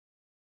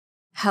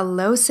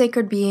Hello,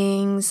 sacred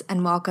beings,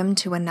 and welcome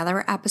to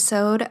another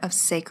episode of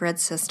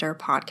Sacred Sister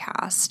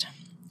Podcast.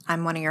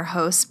 I'm one of your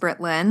hosts, Britt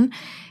Lynn,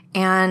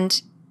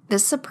 and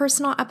this is a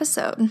personal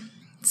episode.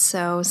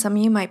 So some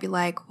of you might be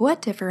like,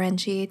 what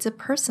differentiates a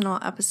personal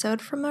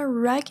episode from a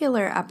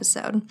regular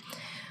episode?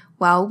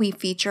 Well, we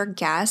feature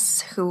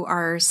guests who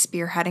are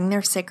spearheading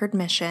their sacred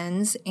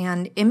missions,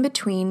 and in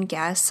between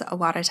guests, a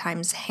lot of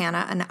times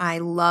Hannah and I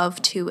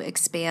love to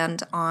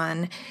expand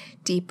on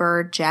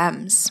deeper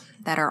gems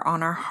that are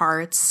on our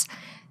hearts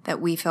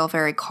that we feel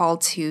very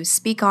called to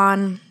speak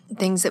on,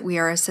 things that we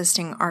are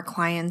assisting our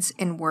clients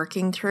in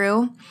working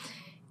through.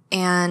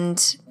 And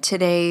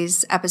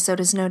today's episode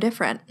is no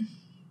different.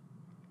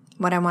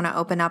 What I want to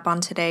open up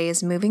on today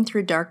is moving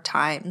through dark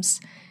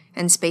times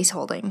and space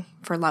holding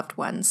for loved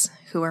ones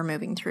who are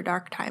moving through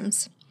dark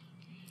times.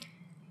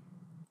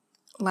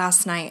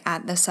 Last night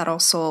at the Subtle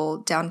Soul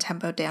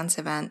down-tempo dance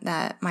event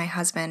that my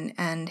husband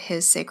and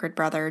his sacred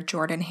brother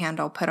Jordan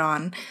Handel put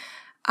on,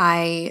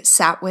 I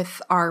sat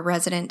with our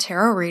resident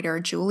tarot reader,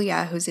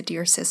 Julia, who's a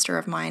dear sister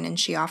of mine, and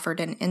she offered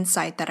an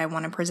insight that I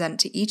want to present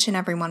to each and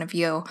every one of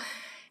you.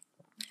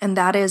 And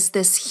that is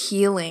this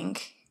healing,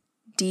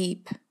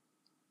 deep,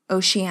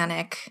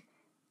 oceanic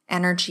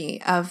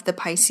energy of the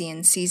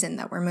Piscean season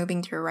that we're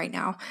moving through right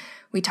now.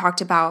 We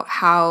talked about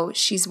how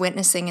she's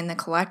witnessing in the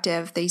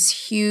collective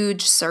these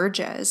huge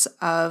surges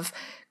of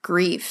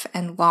grief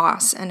and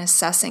loss and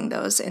assessing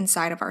those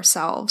inside of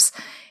ourselves.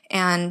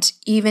 And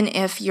even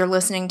if you're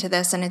listening to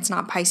this and it's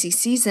not Pisces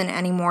season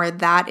anymore,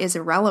 that is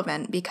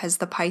irrelevant because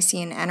the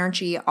Piscean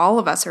energy, all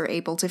of us are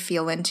able to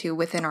feel into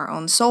within our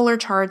own solar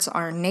charts,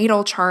 our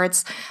natal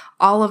charts.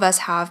 All of us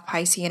have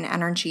Piscean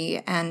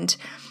energy and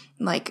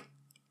like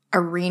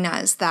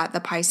arenas that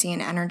the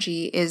Piscean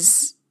energy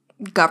is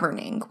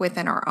governing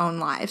within our own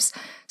lives.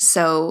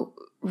 So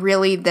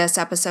really this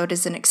episode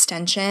is an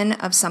extension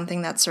of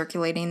something that's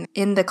circulating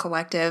in the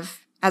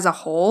collective as a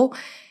whole.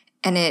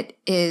 And it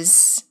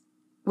is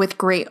with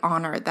great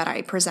honor that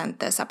I present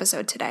this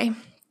episode today.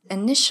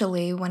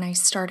 Initially, when I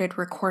started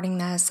recording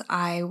this,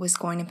 I was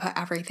going to put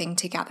everything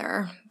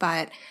together,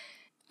 but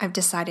I've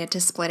decided to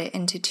split it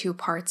into two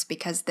parts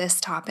because this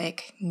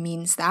topic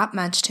means that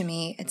much to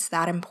me. It's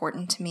that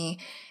important to me.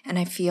 And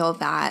I feel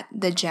that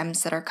the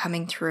gems that are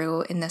coming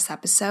through in this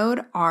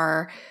episode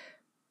are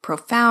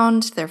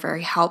profound. They're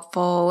very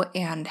helpful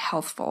and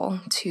healthful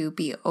to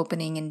be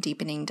opening and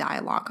deepening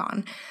dialogue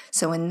on.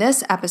 So in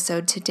this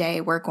episode today,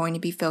 we're going to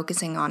be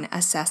focusing on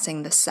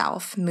assessing the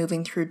self,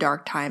 moving through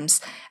dark times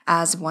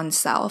as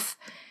oneself.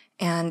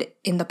 And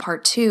in the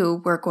part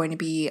 2, we're going to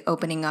be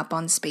opening up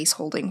on space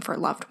holding for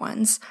loved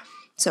ones.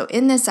 So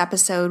in this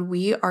episode,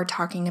 we are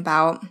talking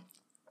about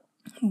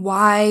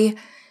why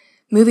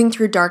moving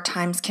through dark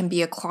times can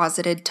be a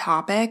closeted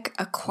topic,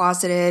 a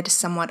closeted,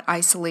 somewhat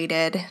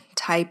isolated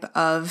type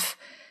of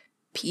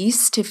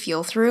piece to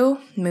feel through,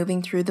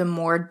 moving through the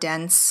more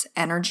dense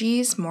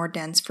energies, more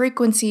dense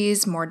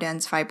frequencies, more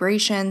dense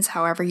vibrations,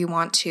 however you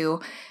want to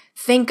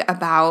think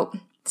about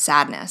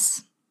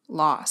sadness,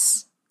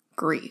 loss,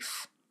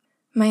 grief.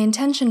 My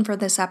intention for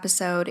this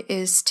episode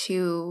is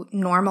to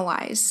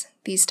normalize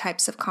these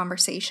types of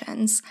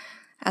conversations.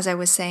 As I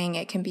was saying,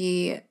 it can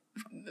be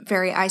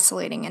very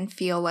isolating and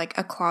feel like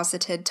a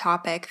closeted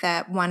topic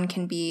that one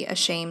can be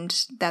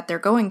ashamed that they're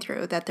going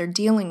through, that they're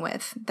dealing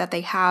with, that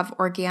they have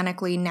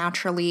organically,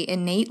 naturally,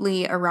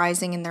 innately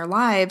arising in their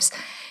lives.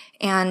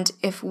 And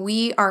if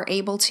we are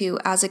able to,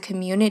 as a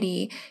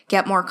community,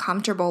 get more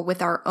comfortable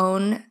with our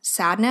own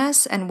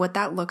sadness and what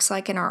that looks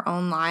like in our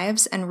own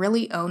lives and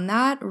really own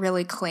that,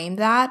 really claim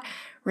that,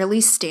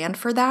 really stand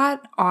for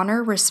that,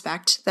 honor,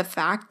 respect the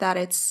fact that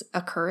it's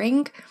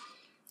occurring,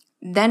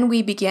 then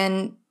we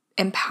begin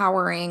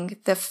empowering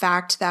the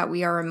fact that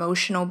we are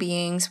emotional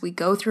beings. We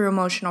go through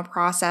emotional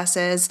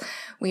processes.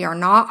 We are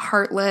not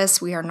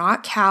heartless. We are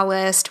not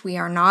calloused. We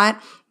are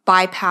not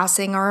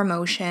bypassing our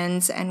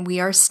emotions, and we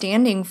are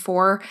standing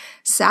for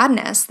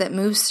sadness that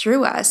moves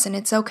through us, and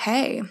it's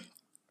okay.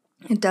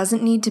 It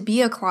doesn't need to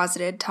be a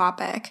closeted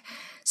topic,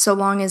 so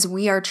long as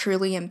we are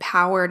truly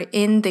empowered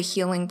in the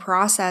healing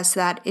process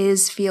that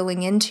is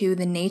feeling into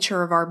the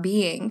nature of our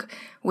being,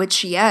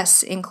 which,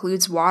 yes,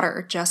 includes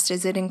water, just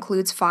as it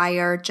includes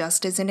fire,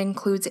 just as it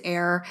includes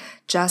air,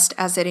 just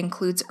as it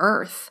includes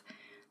earth.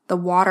 The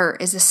water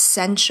is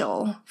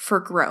essential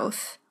for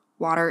growth.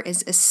 Water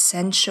is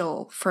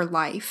essential for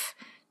life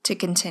to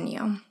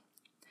continue.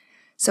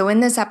 So in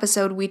this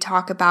episode, we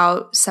talk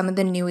about some of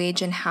the new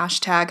age and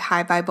hashtag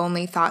high vibe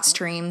only thought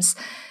streams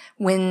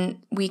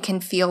when we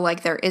can feel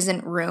like there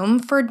isn't room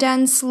for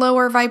dense,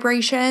 lower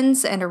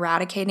vibrations and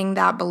eradicating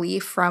that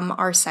belief from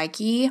our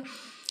psyche.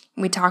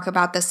 We talk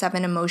about the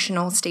 7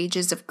 emotional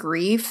stages of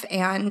grief,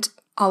 and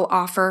I'll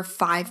offer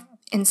 5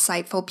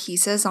 insightful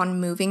pieces on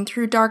moving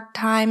through dark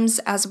times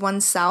as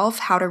oneself,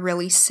 how to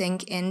really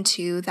sink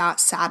into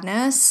that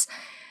sadness.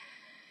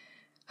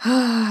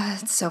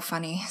 It's so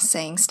funny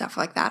saying stuff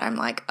like that. I'm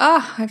like,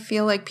 I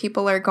feel like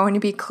people are going to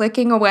be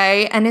clicking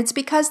away, and it's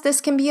because this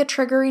can be a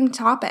triggering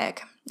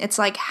topic. It's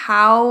like,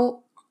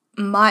 how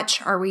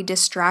much are we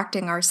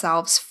distracting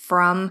ourselves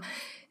from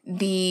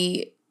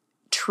the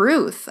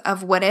truth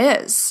of what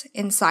is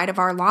inside of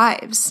our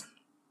lives.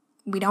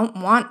 We don't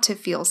want to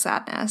feel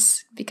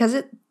sadness because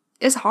it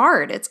is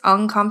hard. It's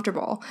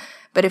uncomfortable.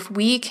 But if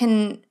we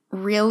can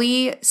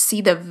really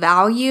see the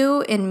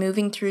value in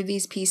moving through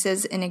these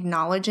pieces and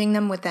acknowledging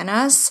them within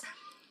us,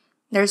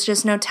 there's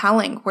just no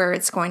telling where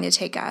it's going to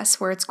take us,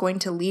 where it's going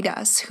to lead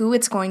us, who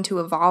it's going to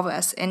evolve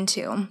us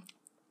into.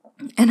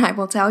 And I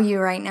will tell you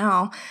right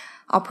now,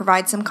 I'll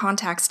provide some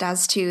context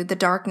as to the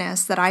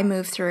darkness that I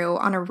move through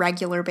on a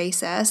regular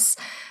basis,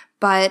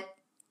 but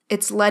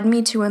it's led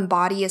me to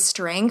embody a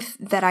strength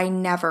that I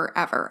never,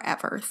 ever,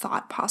 ever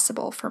thought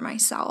possible for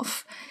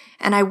myself.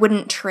 And I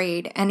wouldn't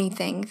trade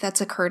anything that's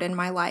occurred in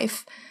my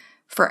life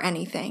for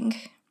anything.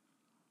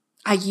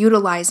 I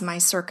utilize my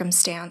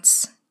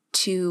circumstance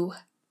to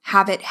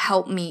have it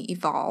help me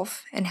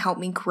evolve and help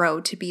me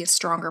grow to be a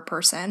stronger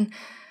person.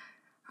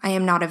 I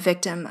am not a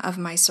victim of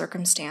my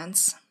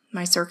circumstance.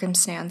 My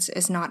circumstance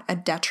is not a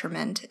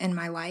detriment in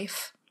my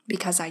life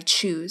because I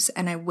choose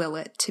and I will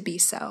it to be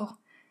so.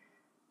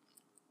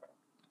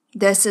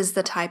 This is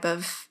the type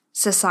of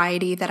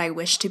society that I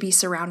wish to be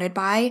surrounded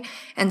by,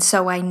 and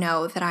so I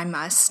know that I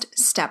must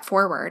step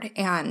forward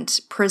and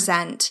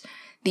present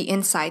the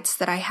insights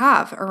that I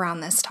have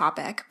around this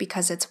topic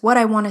because it's what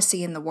I want to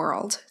see in the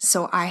world,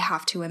 so I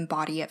have to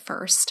embody it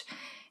first.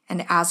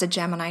 And as a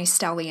Gemini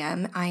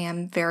stellium, I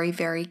am very,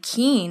 very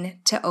keen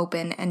to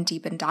open and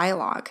deepen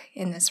dialogue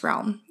in this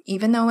realm,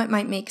 even though it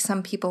might make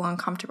some people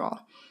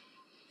uncomfortable.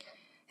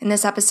 In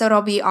this episode,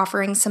 I'll be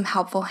offering some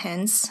helpful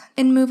hints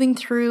in moving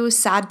through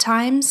sad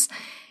times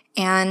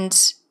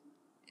and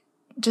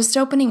just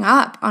opening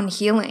up on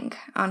healing,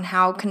 on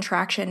how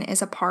contraction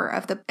is a part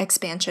of the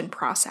expansion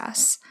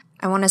process.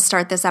 I want to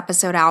start this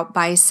episode out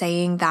by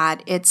saying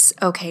that it's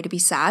okay to be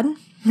sad,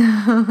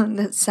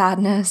 that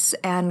sadness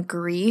and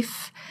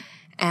grief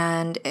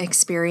and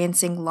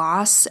experiencing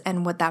loss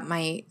and what that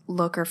might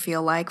look or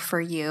feel like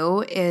for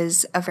you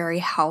is a very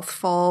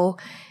healthful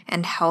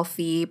and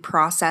healthy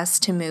process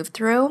to move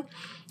through.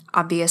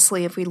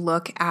 Obviously, if we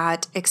look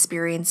at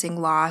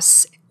experiencing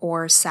loss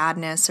or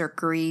sadness or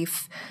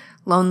grief,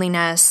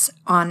 loneliness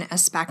on a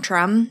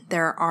spectrum,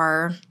 there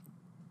are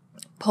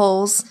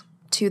poles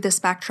to the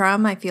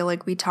spectrum. I feel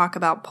like we talk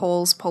about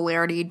poles,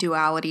 polarity,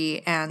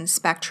 duality, and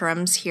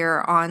spectrums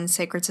here on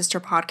Sacred Sister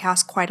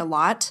Podcast quite a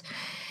lot.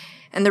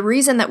 And the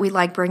reason that we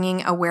like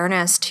bringing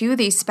awareness to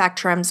these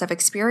spectrums of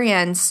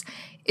experience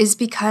is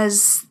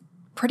because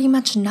pretty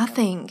much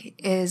nothing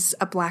is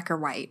a black or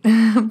white.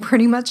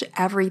 Pretty much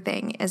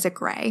everything is a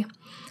gray,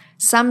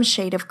 some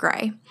shade of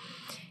gray.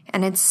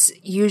 And it's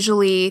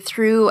usually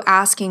through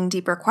asking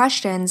deeper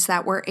questions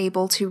that we're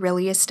able to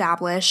really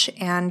establish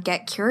and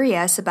get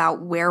curious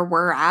about where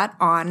we're at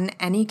on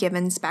any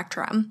given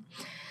spectrum.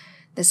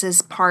 This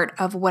is part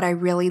of what I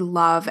really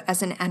love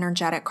as an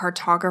energetic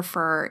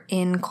cartographer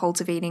in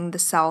cultivating the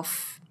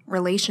self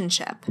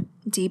relationship,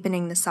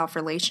 deepening the self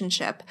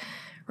relationship,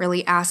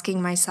 really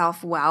asking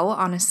myself, well,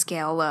 on a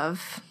scale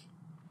of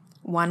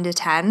 1 to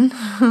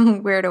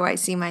 10, where do I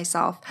see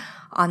myself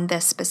on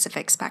this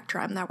specific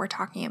spectrum that we're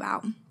talking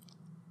about?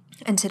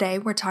 And today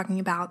we're talking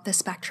about the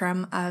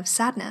spectrum of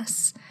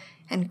sadness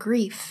and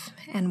grief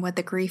and what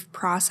the grief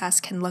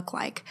process can look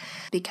like.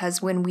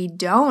 Because when we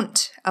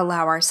don't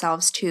allow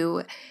ourselves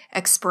to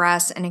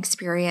express and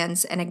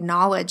experience and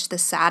acknowledge the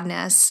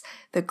sadness,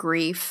 the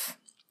grief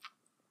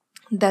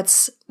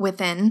that's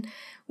within,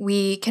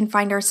 we can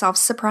find ourselves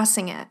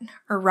suppressing it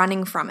or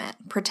running from it,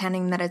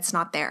 pretending that it's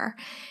not there.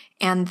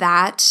 And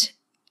that,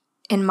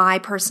 in my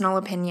personal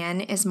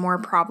opinion, is more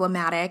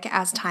problematic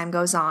as time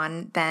goes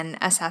on than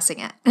assessing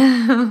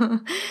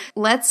it.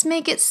 Let's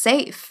make it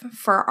safe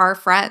for our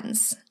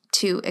friends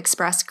to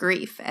express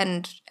grief.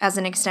 And as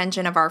an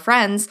extension of our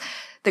friends,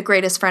 the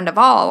greatest friend of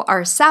all,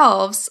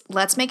 ourselves,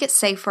 let's make it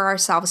safe for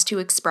ourselves to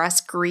express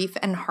grief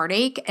and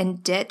heartache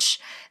and ditch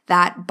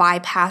that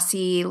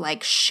bypassy,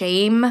 like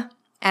shame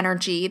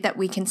energy that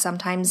we can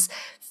sometimes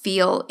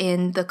feel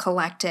in the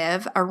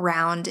collective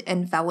around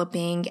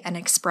enveloping and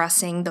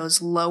expressing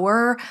those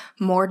lower,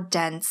 more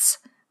dense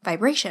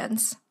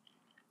vibrations.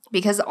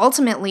 Because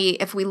ultimately,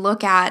 if we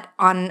look at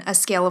on a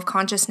scale of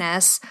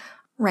consciousness,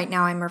 right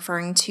now I'm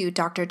referring to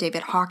Dr.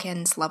 David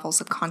Hawkins' levels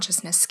of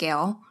consciousness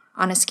scale,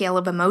 on a scale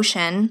of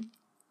emotion,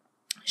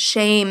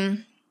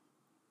 shame,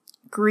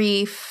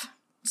 grief,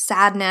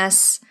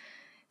 sadness,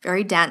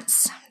 very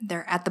dense.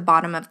 They're at the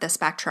bottom of the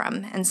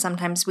spectrum. And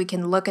sometimes we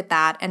can look at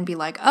that and be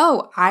like,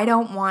 oh, I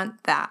don't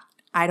want that.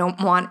 I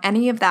don't want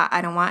any of that.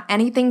 I don't want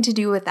anything to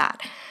do with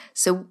that.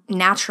 So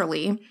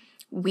naturally,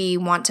 we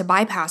want to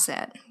bypass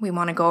it. We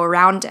want to go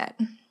around it.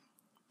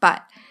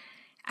 But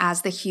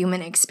as the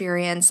human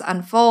experience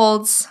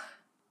unfolds,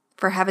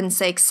 for heaven's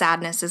sake,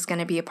 sadness is going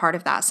to be a part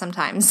of that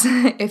sometimes.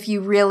 If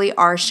you really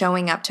are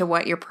showing up to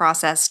what your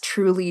process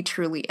truly,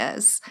 truly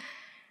is.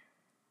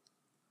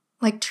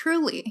 Like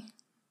truly.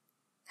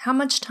 How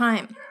much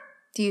time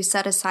do you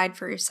set aside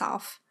for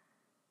yourself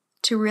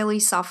to really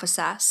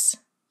self-assess,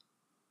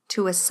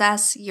 to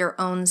assess your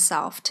own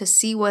self, to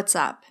see what's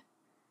up?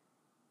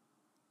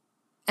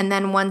 And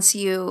then once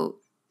you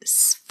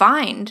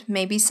find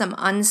maybe some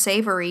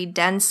unsavory,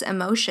 dense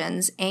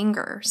emotions,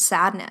 anger,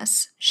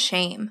 sadness,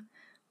 shame,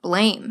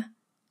 blame,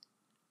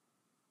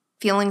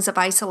 feelings of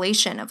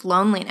isolation, of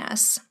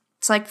loneliness.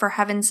 It's like, for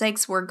heaven's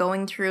sakes, we're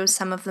going through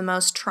some of the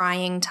most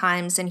trying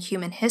times in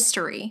human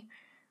history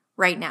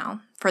right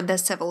now, for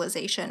this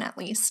civilization at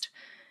least.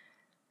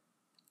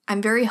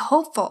 I'm very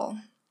hopeful.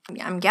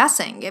 I'm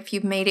guessing if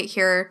you've made it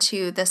here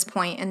to this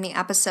point in the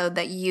episode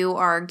that you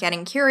are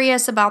getting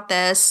curious about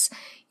this,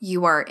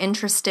 you are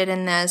interested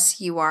in this,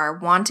 you are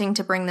wanting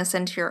to bring this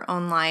into your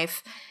own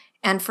life.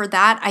 And for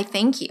that, I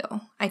thank you.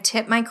 I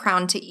tip my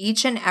crown to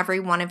each and every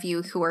one of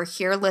you who are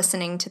here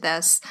listening to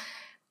this.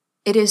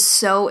 It is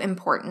so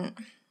important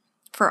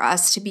for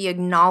us to be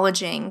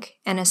acknowledging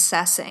and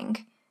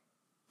assessing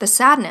the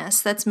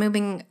sadness that's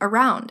moving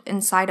around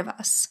inside of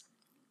us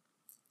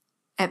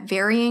at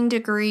varying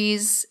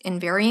degrees, in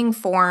varying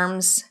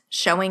forms,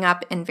 showing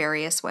up in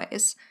various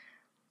ways.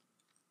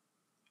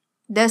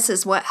 This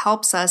is what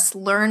helps us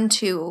learn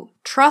to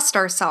trust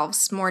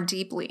ourselves more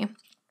deeply,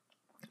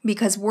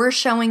 because we're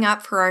showing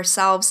up for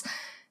ourselves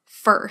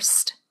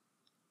first.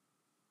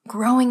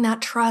 Growing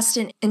that trust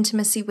and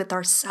intimacy with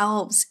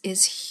ourselves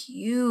is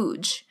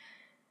huge.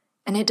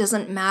 And it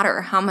doesn't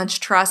matter how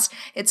much trust.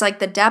 It's like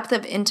the depth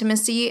of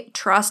intimacy,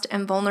 trust,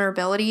 and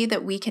vulnerability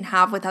that we can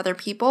have with other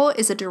people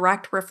is a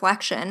direct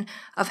reflection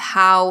of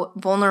how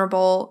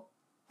vulnerable,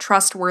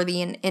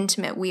 trustworthy, and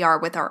intimate we are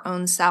with our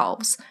own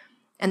selves.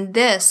 And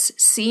this,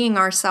 seeing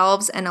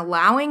ourselves and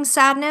allowing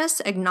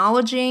sadness,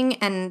 acknowledging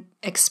and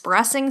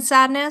expressing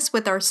sadness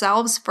with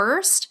ourselves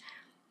first,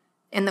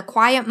 in the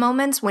quiet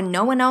moments when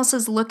no one else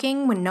is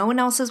looking, when no one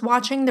else is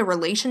watching, the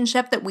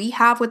relationship that we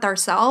have with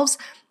ourselves,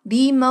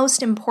 the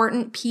most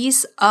important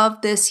piece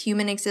of this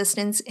human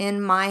existence,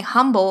 in my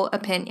humble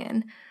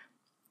opinion.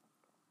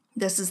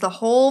 This is the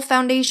whole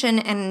foundation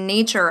and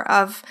nature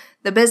of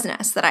the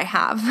business that I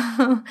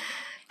have.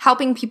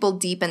 Helping people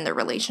deepen their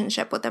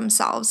relationship with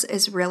themselves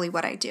is really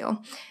what I do.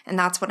 And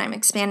that's what I'm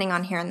expanding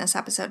on here in this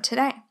episode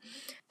today.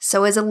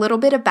 So as a little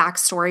bit of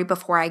backstory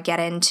before I get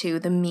into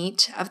the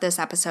meat of this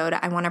episode,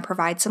 I want to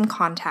provide some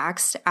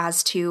context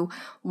as to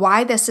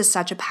why this is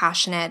such a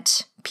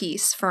passionate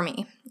piece for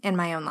me in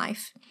my own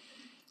life.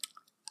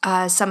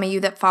 Some of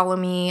you that follow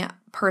me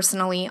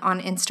personally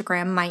on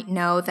Instagram might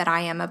know that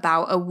I am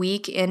about a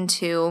week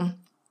into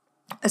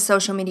a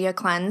social media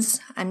cleanse.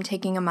 I'm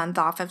taking a month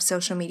off of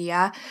social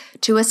media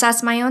to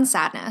assess my own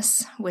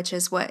sadness, which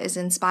is what is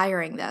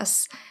inspiring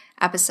this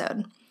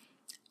episode.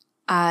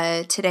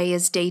 Today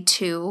is day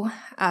 2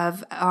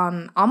 of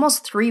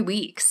almost 3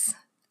 weeks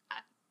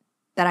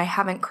that I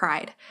haven't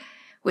cried,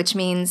 which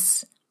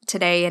means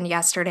today and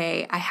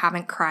yesterday I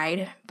haven't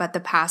cried, but the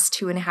past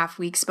 2.5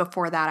 weeks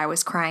before that I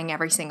was crying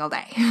every single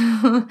day.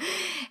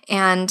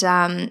 And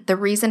the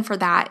reason for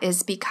that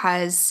is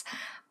because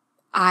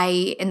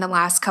I, in the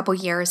last couple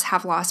years,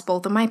 have lost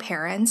both of my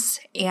parents,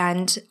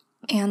 and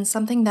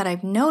something that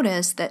I've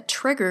noticed that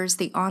triggers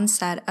the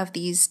onset of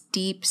these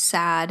deep,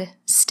 sad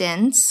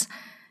stints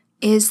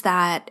is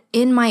that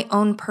in my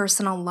own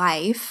personal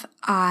life,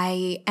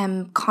 I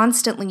am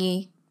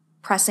constantly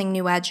pressing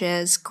new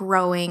edges,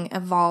 growing,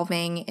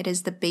 evolving. It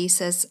is the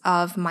basis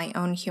of my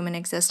own human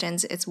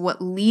existence. It's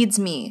what leads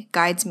me,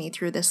 guides me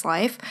through this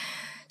life.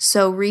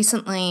 So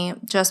recently,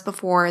 just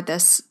before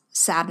this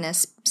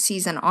sadness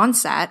season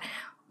onset,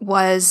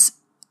 was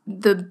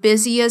the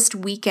busiest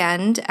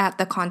weekend at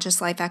the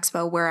Conscious Life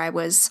Expo, where I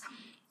was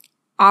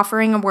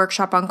offering a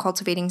workshop on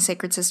cultivating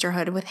sacred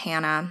sisterhood with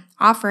Hannah,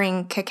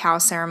 offering cacao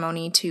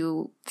ceremony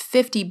to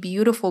 50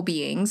 beautiful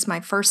beings, my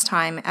first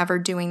time ever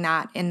doing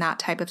that in that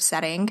type of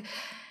setting,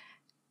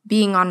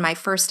 being on my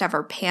first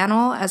ever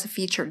panel as a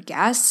featured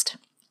guest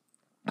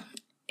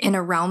in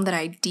a realm that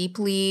I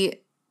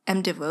deeply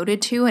am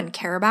devoted to and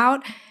care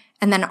about,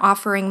 and then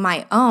offering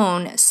my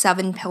own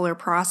 7-pillar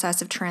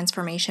process of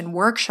transformation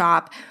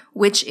workshop,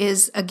 which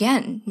is,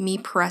 again, me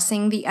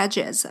pressing the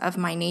edges of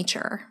my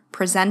nature,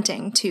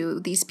 presenting to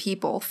these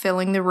people,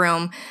 filling the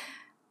room,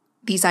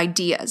 these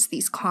ideas,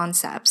 these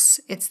concepts.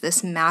 It's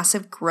this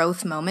massive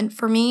growth moment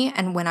for me.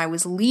 And when I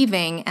was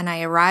leaving and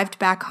I arrived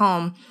back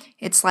home,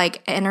 it's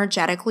like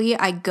energetically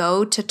I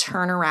go to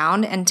turn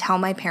around and tell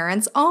my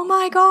parents, oh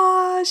my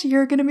gosh,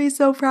 you're going to be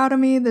so proud of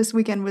me. This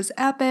weekend was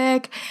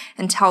epic,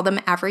 and tell them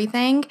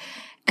everything.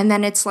 And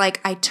then it's like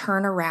I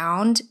turn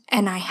around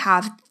and I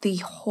have the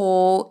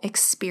whole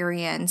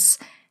experience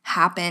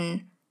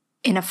happen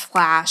in a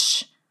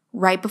flash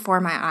right before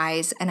my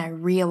eyes. And I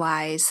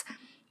realize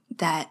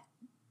that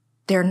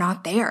they're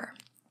not there.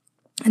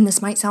 And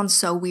this might sound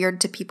so weird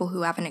to people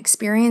who haven't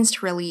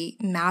experienced really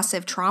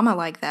massive trauma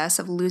like this,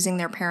 of losing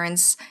their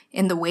parents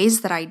in the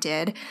ways that I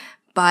did,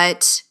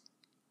 but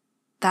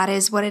that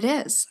is what it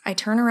is. I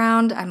turn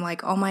around, I'm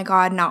like, oh my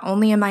God, not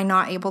only am I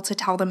not able to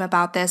tell them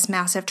about this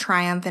massive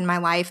triumph in my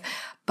life,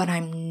 but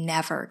I'm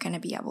never going to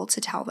be able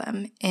to tell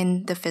them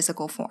in the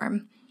physical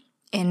form,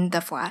 in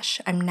the flesh.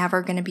 I'm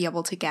never going to be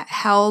able to get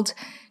held,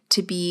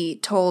 to be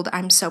told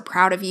I'm so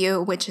proud of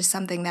you, which is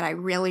something that I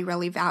really,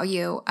 really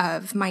value,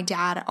 of my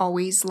dad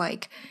always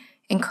like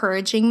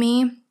encouraging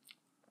me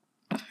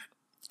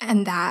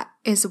And that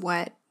is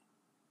what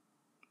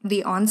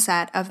the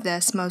onset of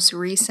this most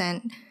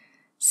recent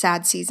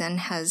sad season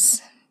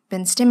has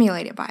been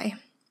stimulated by.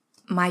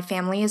 My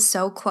family is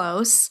so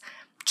close.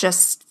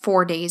 Just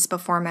 4 days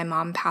before my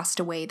mom passed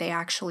away, they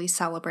actually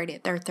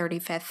celebrated their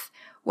 35th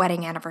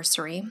wedding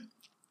anniversary.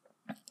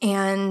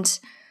 And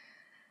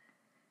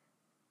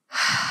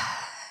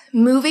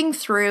moving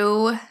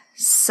through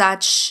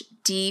such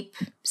deep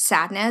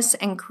sadness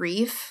and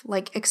grief,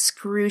 like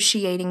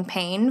excruciating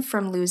pain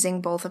from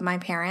losing both of my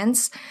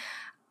parents,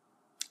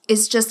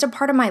 is just a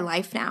part of my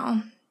life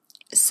now.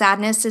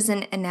 Sadness is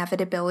an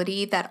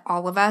inevitability that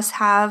all of us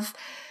have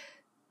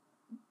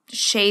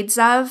shades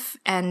of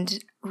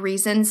and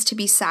reasons to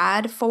be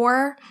sad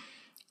for.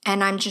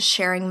 And I'm just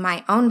sharing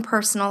my own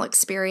personal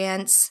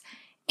experience.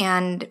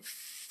 And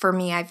for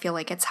me, I feel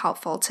like it's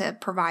helpful to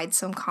provide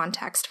some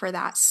context for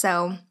that.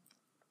 So,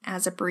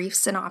 as a brief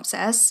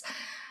synopsis,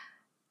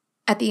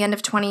 at the end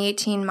of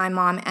 2018, my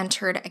mom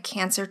entered a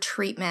cancer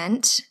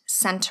treatment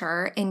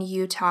center in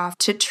Utah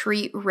to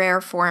treat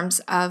rare forms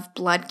of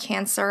blood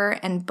cancer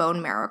and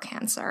bone marrow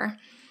cancer.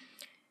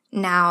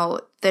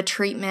 Now, the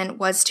treatment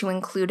was to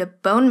include a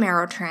bone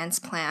marrow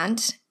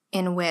transplant,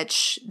 in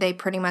which they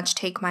pretty much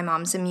take my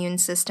mom's immune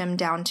system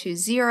down to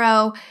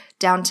zero,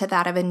 down to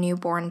that of a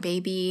newborn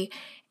baby,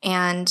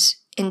 and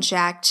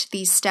inject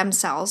these stem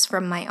cells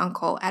from my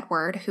uncle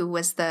Edward, who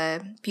was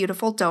the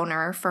beautiful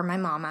donor for my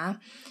mama.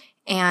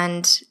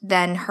 And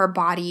then her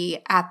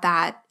body at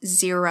that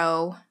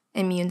zero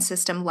immune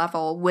system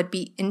level would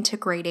be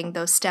integrating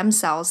those stem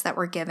cells that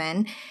were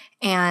given,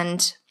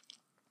 and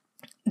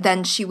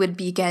then she would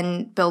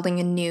begin building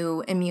a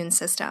new immune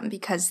system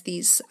because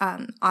these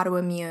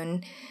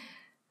autoimmune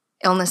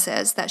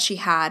illnesses that she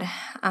had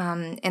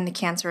and the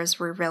cancers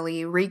were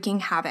really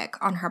wreaking havoc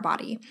on her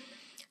body.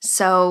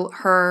 So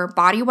her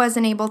body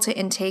wasn't able to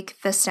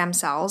intake the stem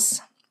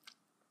cells.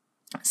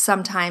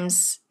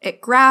 Sometimes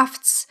it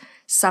grafts,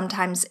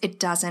 sometimes it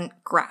doesn't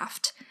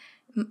graft.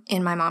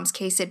 In my mom's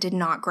case, it did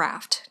not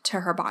graft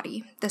to her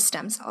body, the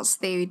stem cells.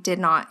 They did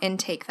not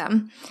intake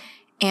them.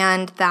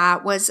 And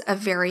that was a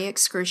very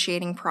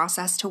excruciating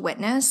process to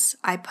witness.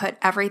 I put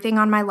everything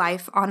on my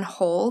life on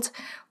hold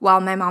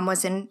while my mom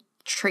was in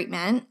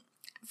treatment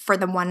for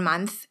the 1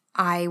 month.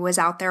 I was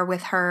out there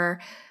with her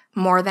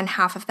more than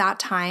half of that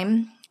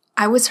time.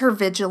 I was her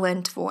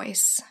vigilant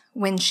voice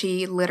when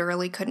she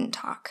literally couldn't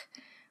talk,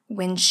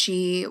 when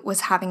she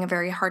was having a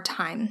very hard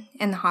time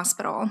in the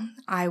hospital.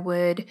 I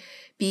would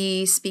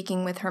be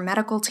speaking with her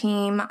medical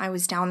team. I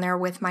was down there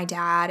with my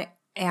dad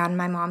and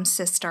my mom's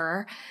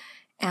sister,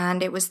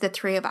 and it was the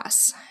three of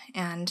us.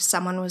 And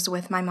someone was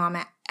with my mom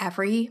at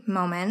every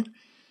moment.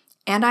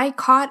 And I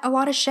caught a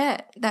lot of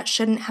shit that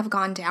shouldn't have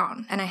gone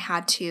down. And I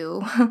had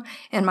to,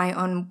 in my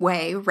own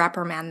way,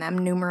 reprimand them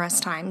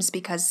numerous times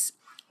because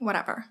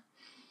whatever.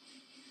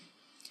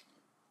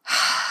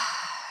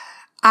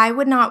 I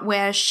would not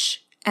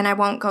wish, and I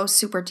won't go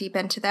super deep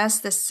into this.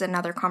 This is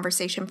another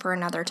conversation for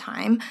another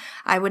time.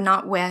 I would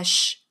not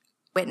wish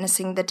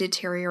witnessing the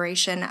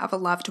deterioration of a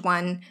loved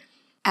one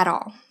at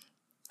all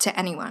to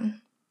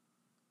anyone.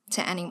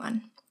 To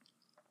anyone.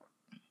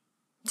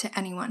 To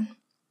anyone.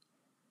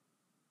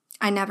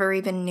 I never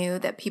even knew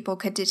that people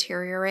could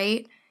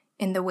deteriorate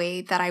in the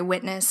way that I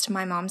witnessed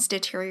my mom's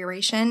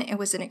deterioration. It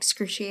was an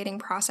excruciating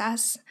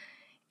process,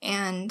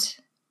 and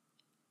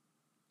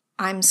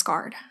I'm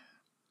scarred.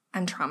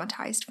 I'm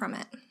traumatized from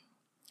it.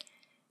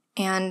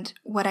 And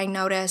what I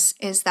notice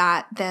is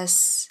that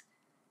this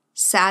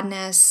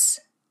sadness,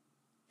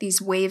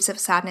 these waves of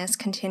sadness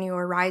continue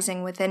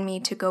arising within me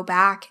to go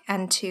back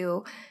and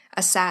to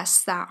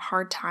assess that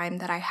hard time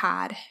that I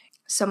had.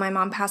 So my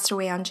mom passed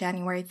away on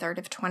January 3rd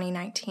of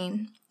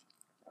 2019.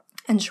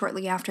 And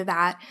shortly after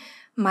that,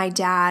 my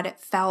dad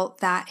felt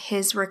that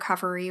his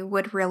recovery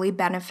would really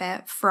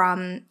benefit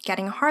from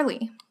getting a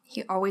Harley.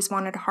 He always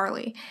wanted a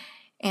Harley.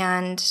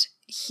 And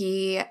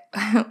he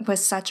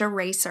was such a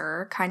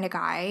racer kind of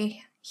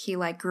guy. He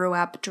grew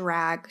up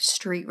drag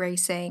street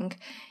racing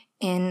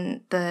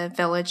in the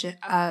village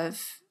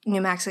of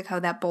New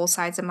Mexico that both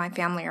sides of my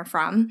family are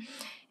from.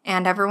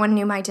 And everyone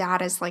knew my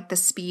dad as the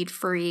speed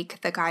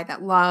freak, the guy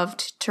that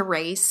loved to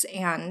race,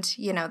 and,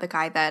 the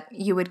guy that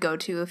you would go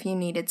to if you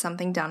needed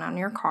something done on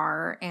your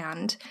car.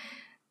 And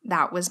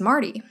that was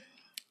Marty.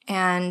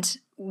 And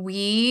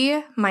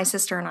my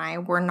sister and I,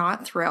 were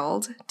not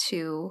thrilled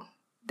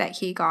that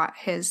he got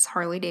his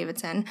Harley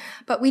Davidson,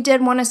 but we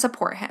did want to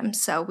support him.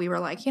 So we were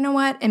like, you know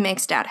what? It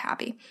makes Dad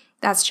happy.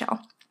 That's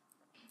chill.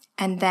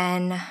 And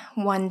then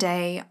one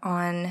day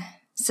on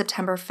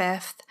September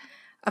 5th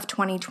of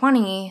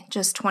 2020,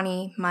 just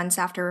 20 months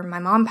after my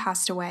mom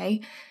passed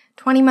away,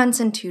 20 months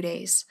and 2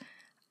 days,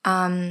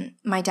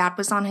 my dad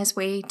was on his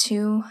way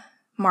to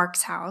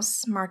Mark's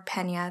house, Mark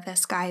Pena,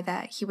 this guy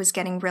that he was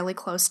getting really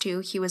close to.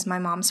 He was my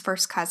mom's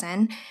first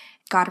cousin.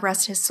 God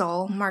rest his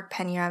soul. Mark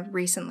Pena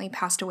recently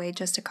passed away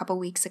just a couple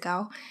weeks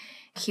ago.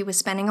 He was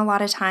spending a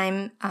lot of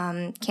time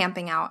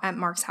camping out at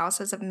Mark's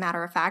house. As a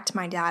matter of fact,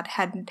 my dad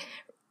had,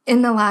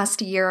 in the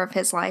last year of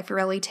his life,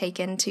 really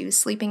taken to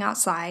sleeping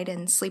outside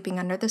and sleeping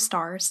under the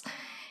stars.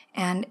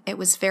 And it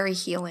was very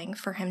healing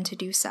for him to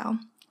do so.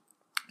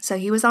 So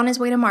he was on his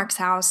way to Mark's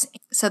house.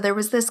 So there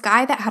was this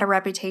guy that had a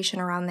reputation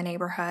around the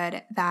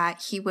neighborhood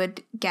that he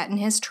would get in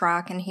his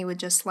truck and he would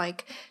just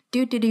like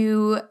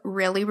do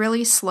really,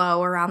 really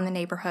slow around the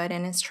neighborhood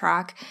in his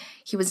truck.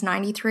 He was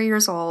 93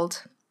 years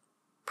old,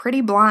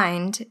 pretty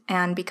blind,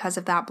 and because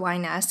of that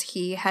blindness,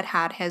 he had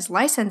had his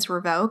license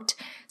revoked.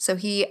 So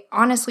he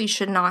honestly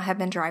should not have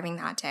been driving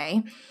that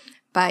day.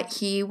 But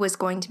he was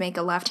going to make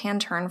a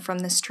left-hand turn from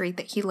the street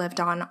that he lived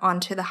on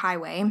onto the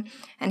highway,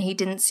 and he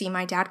didn't see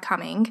my dad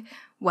coming.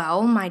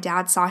 Well, my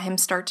dad saw him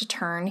start to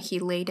turn. He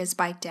laid his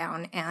bike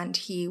down, and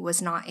he was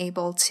not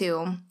able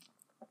to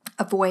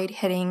avoid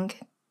hitting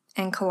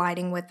and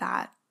colliding with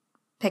that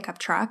pickup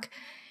truck,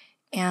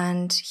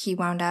 and he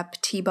wound up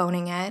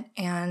T-boning it,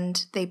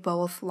 and they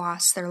both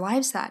lost their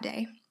lives that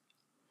day.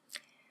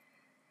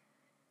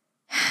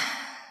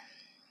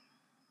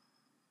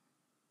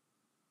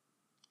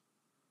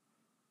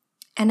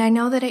 And I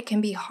know that it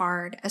can be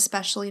hard,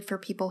 especially for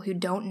people who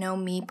don't know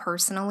me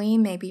personally.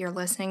 Maybe you're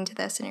listening to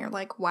this and you're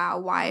like, wow,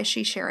 why is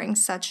she sharing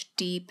such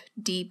deep,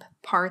 deep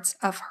parts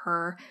of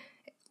her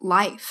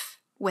life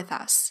with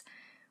us?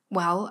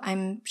 Well,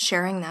 I'm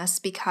sharing this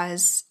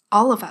because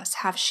all of us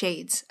have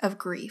shades of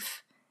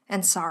grief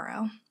and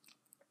sorrow.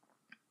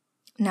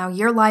 Now,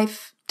 your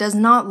life does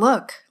not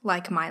look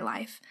like my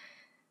life,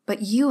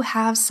 but you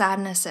have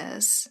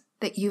sadnesses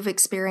that you've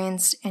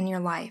experienced in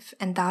your life,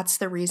 and that's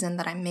the reason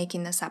that I'm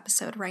making this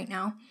episode right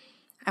now.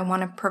 I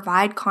want to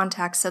provide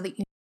context so that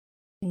you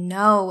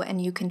know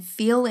and you can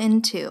feel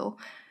into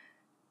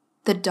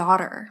the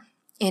daughter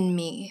in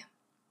me,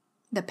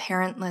 the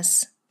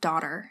parentless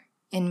daughter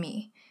in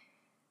me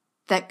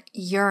that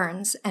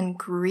yearns and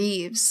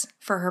grieves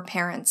for her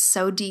parents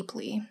so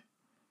deeply.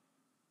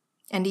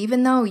 And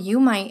even though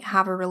you might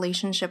have a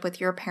relationship with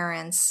your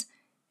parents,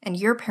 and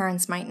your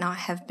parents might not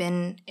have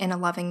been in a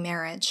loving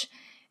marriage,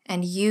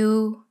 and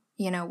you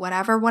know,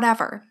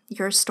 whatever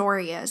your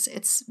story is,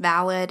 it's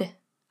valid.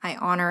 I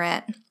honor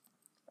it.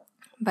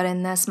 But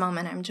in this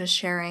moment, I'm just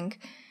sharing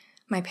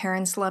my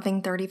parents'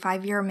 loving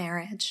 35-year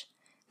marriage,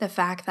 the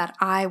fact that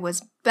I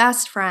was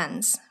best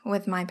friends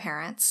with my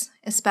parents,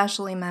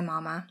 especially my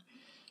mama,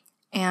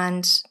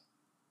 and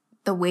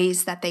the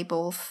ways that they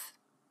both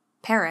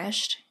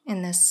perished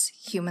in this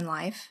human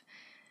life.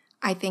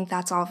 I think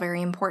that's all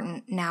very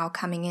important now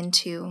coming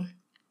into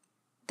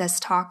this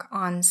talk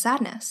on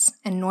sadness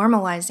and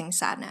normalizing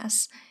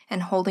sadness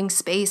and holding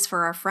space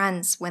for our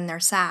friends when they're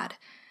sad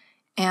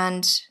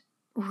and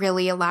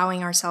really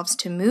allowing ourselves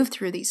to move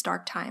through these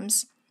dark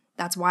times.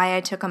 That's why I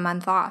took a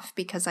month off,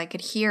 because I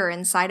could hear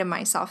inside of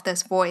myself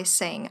this voice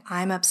saying,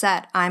 I'm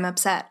upset, I'm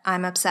upset,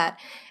 I'm upset.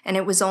 And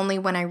it was only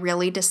when I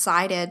really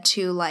decided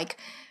to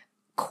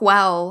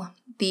quell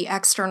the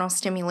external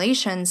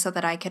stimulation so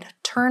that I could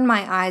turn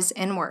my eyes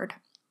inward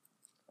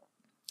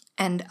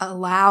and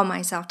allow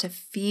myself to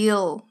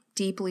feel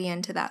deeply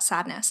into that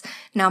sadness.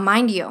 Now,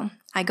 mind you,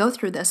 I go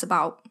through this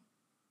about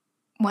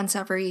once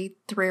every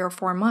 3 or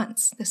 4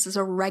 months. This is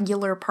a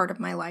regular part of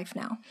my life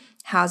now.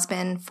 Has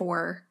been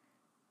for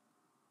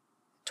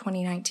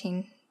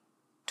 2019,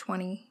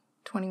 20,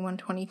 21,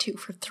 22,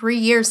 for 3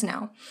 years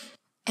now.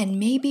 And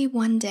maybe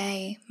one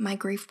day my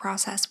grief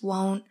process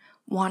won't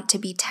want to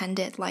be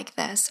tended like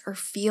this or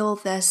feel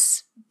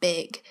this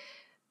big.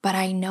 But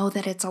I know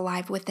that it's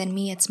alive within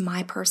me. It's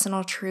my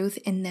personal truth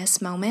in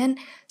this moment.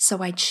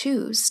 So I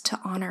choose to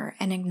honor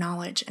and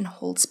acknowledge and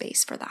hold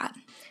space for that.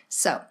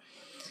 So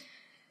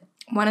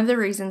one of the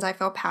reasons I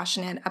feel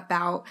passionate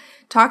about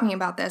talking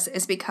about this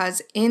is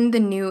because in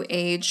the New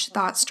Age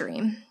thought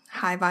stream,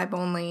 high vibe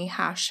only,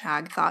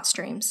 #thought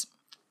streams,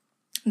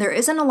 there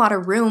isn't a lot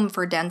of room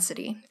for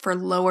density, for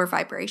lower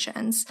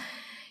vibrations,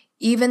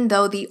 even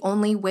though the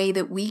only way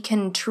that we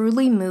can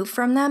truly move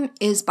from them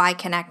is by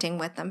connecting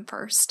with them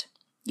first.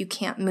 You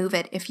can't move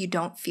it if you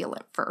don't feel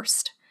it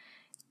first.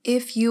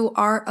 If you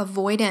are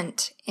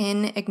avoidant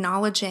in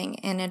acknowledging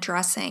and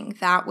addressing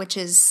that which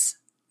is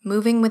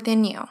moving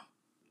within you,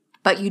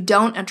 but you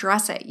don't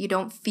address it, you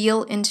don't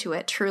feel into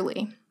it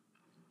truly,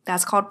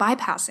 that's called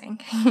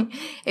bypassing.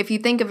 If you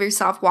think of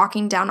yourself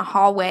walking down a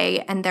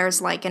hallway and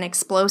there's an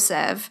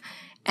explosive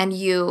and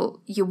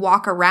you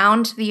walk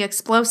around the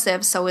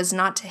explosive so as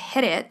not to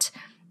hit it,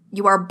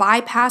 you are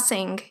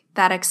bypassing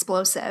that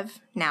explosive.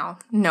 Now,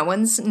 no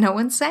one's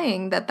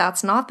saying that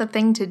that's not the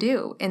thing to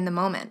do in the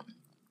moment.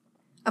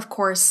 Of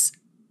course,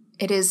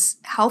 it is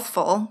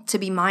healthful to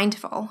be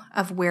mindful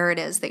of where it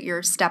is that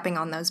you're stepping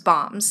on those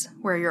bombs,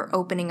 where you're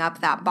opening up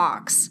that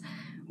box,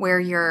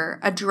 where you're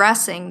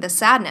addressing the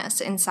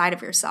sadness inside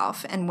of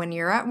yourself. And when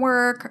you're at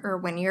work or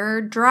when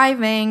you're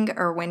driving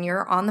or when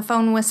you're on the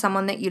phone with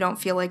someone that you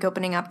don't feel like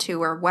opening up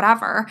to or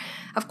whatever,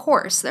 of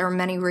course, there are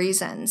many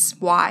reasons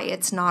why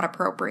it's not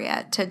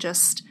appropriate to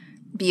just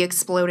be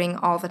exploding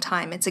all the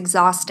time. It's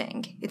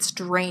exhausting. It's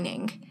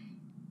draining.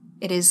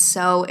 It is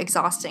so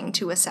exhausting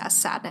to assess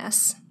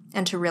sadness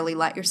and to really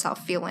let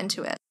yourself feel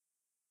into it.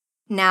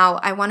 Now,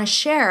 I want to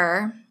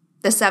share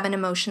the 7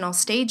 emotional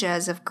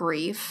stages of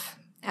grief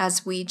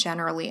as we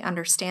generally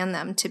understand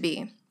them to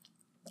be.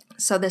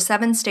 So the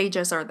 7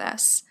 stages are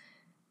this: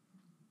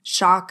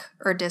 shock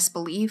or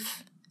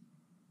disbelief,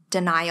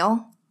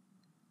 denial,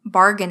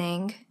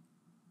 bargaining,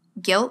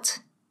 guilt,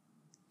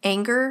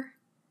 anger,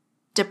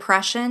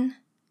 depression,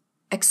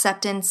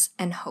 acceptance,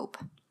 and hope.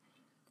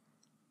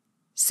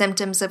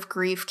 Symptoms of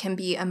grief can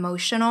be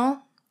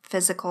emotional,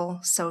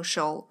 physical,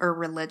 social, or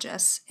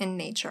religious in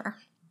nature.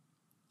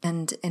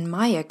 And in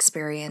my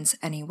experience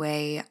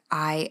anyway,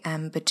 I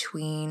am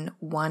between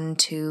 1,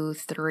 2,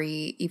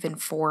 3, even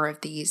 4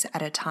 of these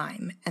at a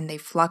time, and they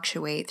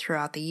fluctuate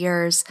throughout the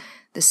years,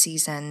 the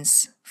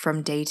seasons,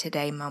 from day to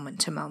day,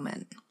 moment to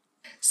moment.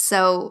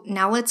 So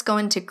now let's go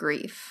into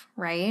grief,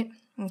 right?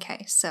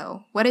 Okay,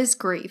 so what is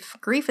grief?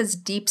 Grief is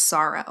deep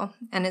sorrow,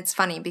 and it's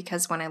funny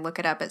because when I look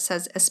it up, it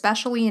says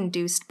especially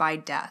induced by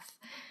death.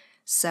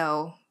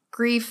 So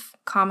grief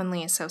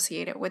commonly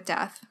associated with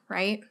death,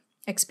 right?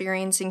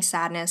 Experiencing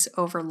sadness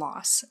over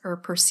loss or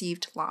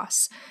perceived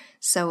loss.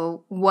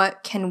 So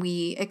what can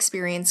we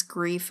experience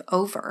grief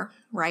over,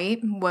 right?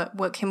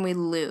 What can we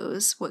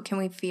lose? What can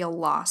we feel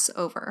loss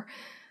over?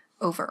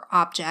 Over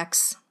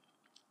objects,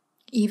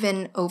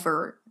 even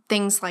over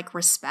things like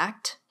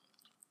respect.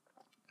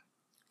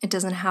 It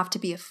doesn't have to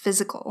be a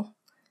physical.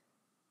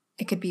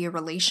 It could be a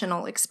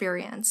relational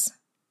experience.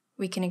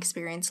 We can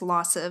experience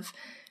loss of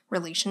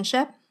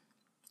relationship,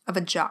 of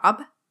a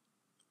job,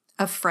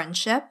 of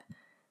friendship,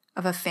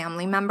 of a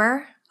family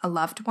member, a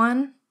loved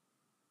one.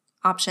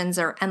 Options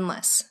are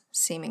endless,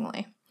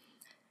 seemingly.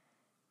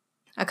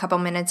 A couple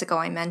minutes ago,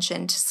 I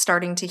mentioned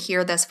starting to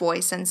hear this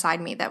voice inside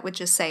me that would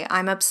just say,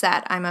 I'm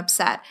upset, I'm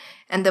upset.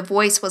 And the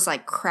voice was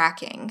like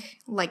cracking,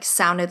 like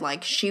sounded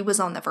like she was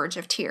on the verge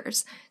of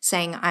tears,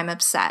 saying, I'm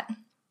upset.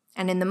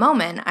 And in the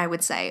moment, I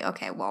would say,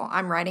 okay, well,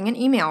 I'm writing an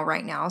email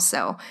right now,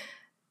 so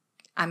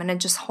I'm going to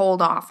just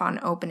hold off on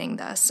opening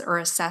this or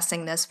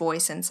assessing this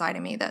voice inside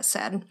of me that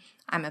said,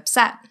 I'm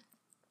upset.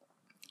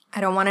 I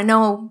don't want to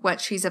know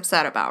what she's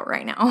upset about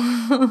right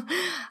now.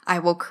 I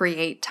will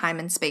create time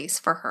and space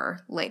for her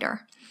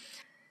later.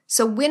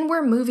 So when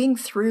we're moving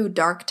through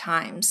dark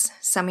times,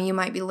 some of you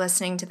might be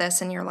listening to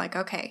this and you're like,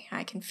 okay,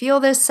 I can feel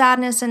this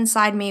sadness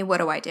inside me. What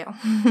do I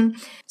do?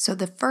 So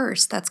the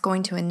first that's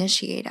going to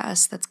initiate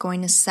us, that's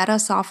going to set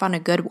us off on a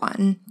good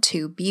one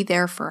to be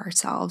there for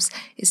ourselves,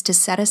 is to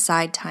set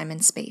aside time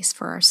and space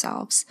for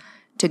ourselves,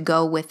 to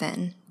go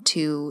within,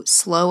 to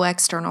slow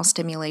external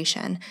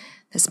stimulation.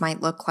 This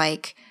might look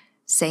like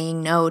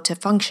saying no to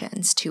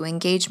functions, to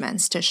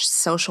engagements, to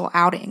social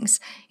outings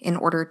in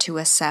order to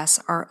assess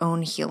our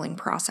own healing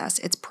process.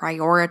 It's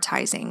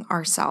prioritizing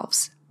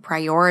ourselves,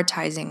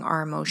 prioritizing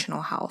our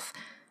emotional health.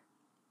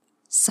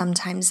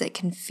 Sometimes it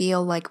can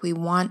feel like we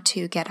want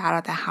to get out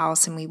of the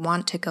house and we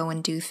want to go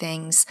and do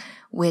things,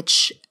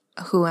 which,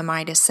 who am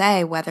I to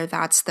say whether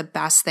that's the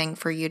best thing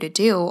for you to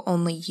do?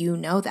 Only you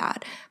know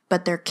that.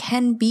 But there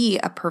can be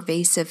a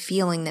pervasive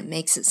feeling that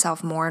makes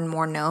itself more and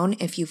more known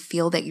if you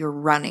feel that you're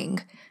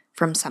running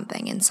from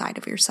something inside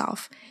of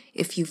yourself.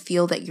 If you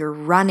feel that you're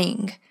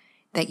running,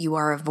 that you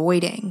are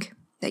avoiding,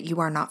 that you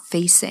are not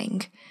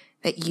facing,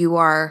 that you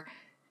are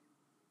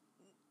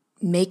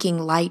making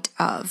light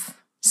of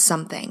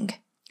something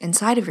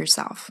inside of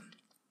yourself,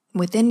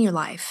 within your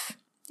life,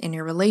 in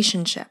your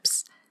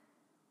relationships.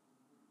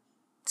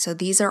 So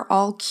these are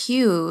all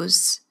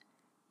cues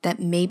that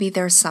maybe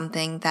there's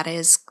something that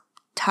is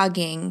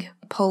tugging,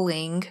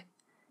 pulling,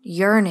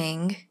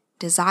 yearning,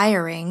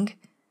 desiring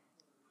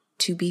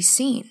to be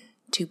seen,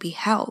 to be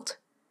held.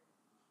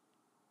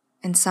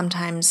 And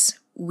sometimes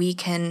we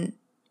can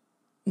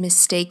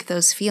mistake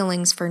those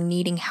feelings for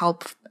needing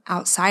help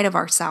outside of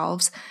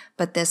ourselves,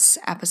 but this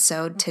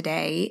episode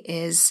today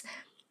is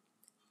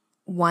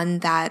one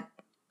that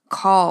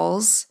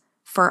calls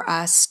for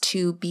us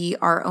to be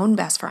our own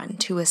best friend,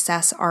 to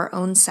assess our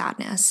own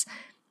sadness.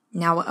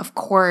 Now, of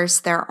course,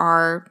 there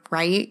are,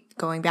 right,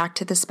 going back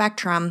to the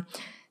spectrum,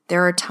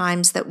 there are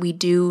times that we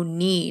do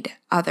need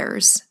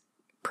others,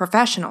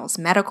 professionals,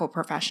 medical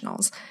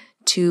professionals,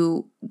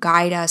 to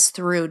guide us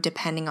through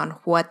depending on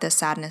what the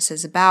sadness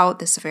is about,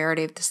 the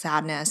severity of the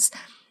sadness,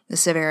 the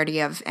severity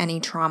of any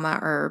trauma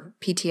or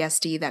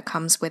PTSD that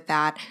comes with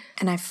that.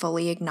 And I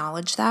fully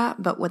acknowledge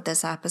that. But what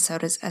this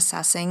episode is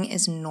assessing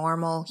is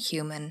normal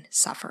human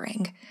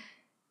suffering.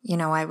 You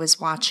know, I was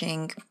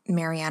watching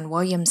Marianne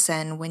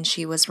Williamson when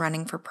she was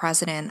running for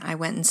president. I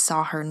went and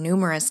saw her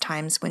numerous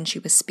times when she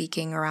was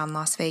speaking around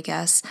Las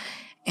Vegas.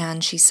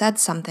 And she said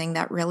something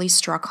that really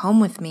struck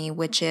home with me,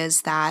 which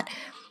is that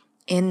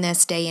in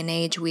this day and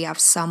age, we have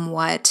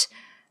somewhat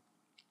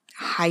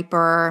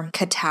hyper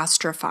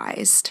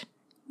catastrophized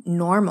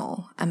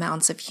normal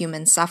amounts of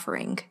human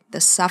suffering,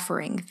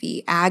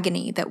 the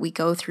agony that we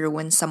go through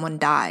when someone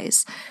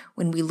dies,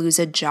 when we lose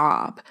a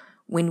job,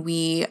 when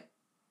we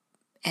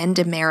end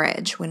a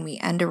marriage, when we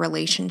end a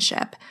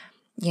relationship.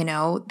 You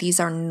know, these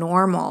are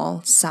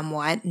normal,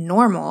 somewhat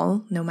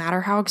normal, no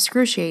matter how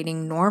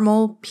excruciating,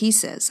 normal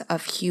pieces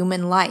of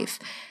human life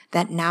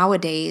that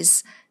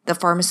nowadays the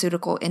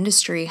pharmaceutical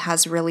industry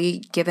has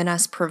really given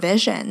us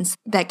provisions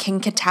that can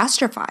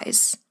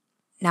catastrophize.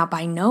 Now,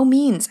 by no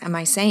means am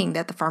I saying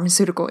that the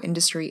pharmaceutical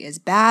industry is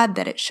bad,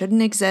 that it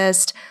shouldn't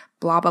exist,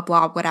 blah, blah,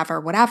 blah,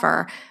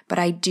 whatever, but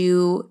I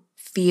do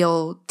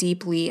feel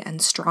deeply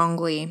and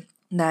strongly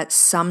that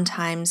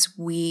sometimes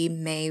we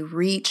may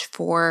reach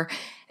for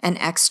an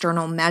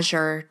external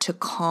measure to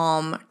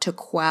calm, to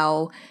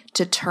quell,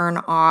 to turn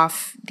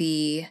off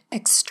the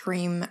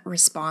extreme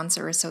response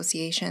or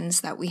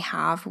associations that we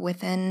have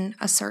within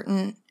a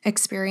certain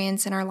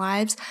experience in our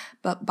lives.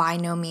 But by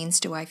no means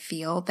do I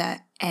feel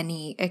that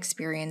any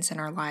experience in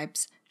our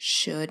lives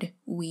should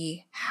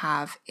we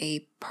have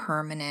a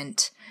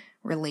permanent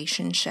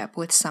relationship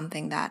with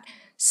something that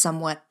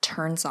somewhat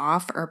turns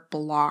off or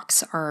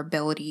blocks our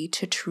ability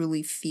to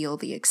truly feel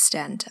the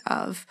extent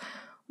of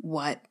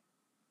what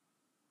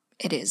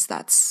it is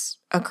that's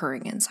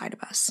occurring inside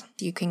of us.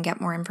 You can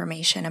get more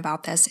information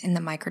about this in the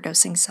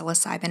microdosing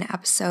psilocybin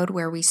episode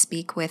where we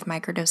speak with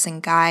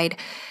microdosing guide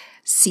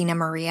Sina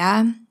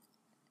Maria.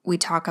 We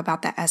talk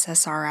about the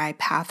SSRI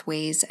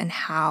pathways and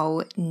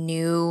how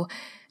new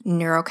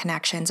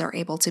neuroconnections are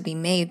able to be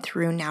made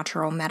through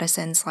natural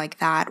medicines like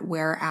that,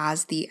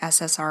 whereas the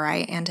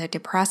SSRI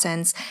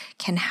antidepressants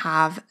can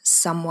have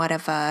somewhat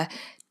of a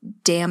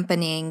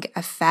dampening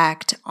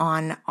effect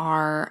on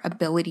our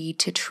ability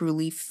to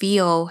truly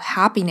feel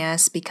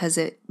happiness because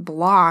it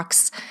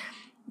blocks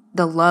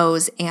the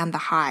lows and the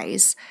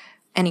highs.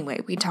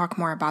 Anyway, we talk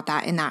more about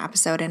that in that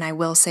episode, and I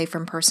will say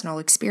from personal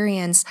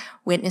experience,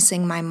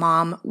 witnessing my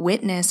mom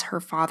witness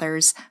her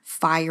father's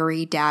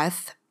fiery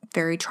death,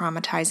 very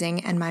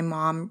traumatizing, and my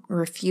mom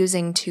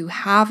refusing to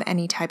have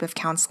any type of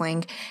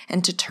counseling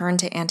and to turn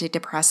to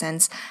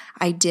antidepressants,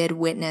 I did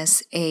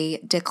witness a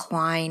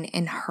decline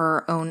in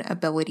her own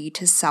ability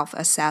to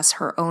self-assess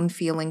her own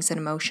feelings and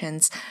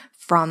emotions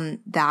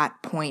from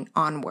that point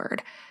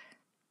onward.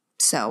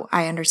 So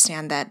I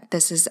understand that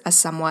this is a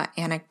somewhat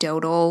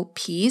anecdotal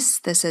piece.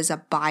 This is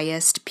a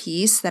biased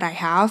piece that I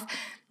have.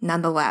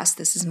 Nonetheless,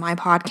 this is my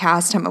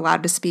podcast. I'm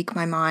allowed to speak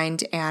my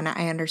mind, and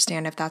I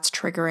understand if that's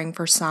triggering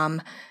for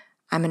some.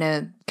 I'm going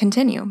to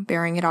continue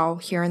bearing it all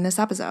here in this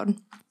episode.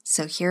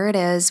 So here it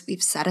is.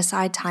 We've set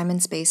aside time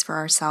and space for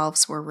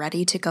ourselves. We're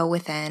ready to go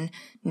within.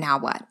 Now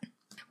what?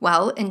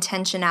 Well,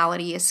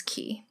 intentionality is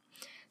key.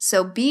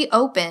 So be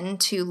open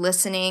to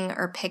listening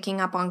or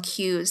picking up on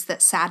cues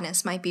that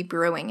sadness might be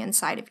brewing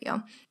inside of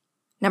you.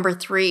 Number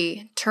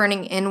 3,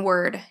 turning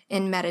inward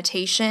in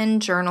meditation,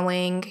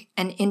 journaling,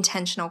 an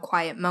intentional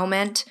quiet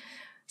moment.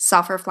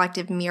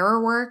 Self-reflective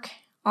mirror work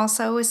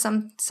also is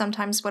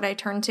sometimes what I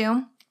turn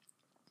to.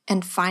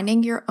 And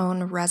finding your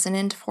own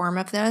resonant form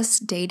of this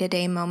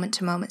day-to-day,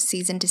 moment-to-moment,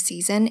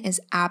 season-to-season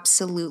is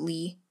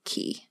absolutely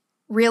key.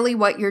 Really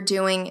what you're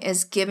doing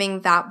is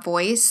giving that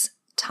voice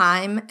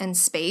time and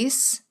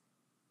space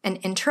and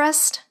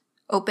interest,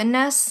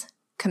 openness,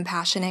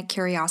 compassionate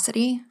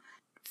curiosity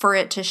for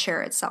it to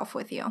share itself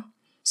with you.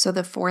 So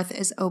the 4th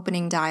is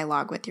opening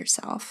dialogue with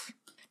yourself.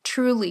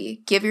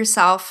 Truly give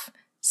yourself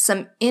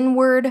some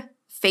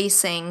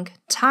inward-facing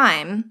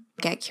time.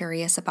 Get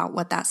curious about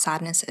what that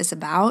sadness is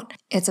about.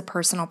 It's a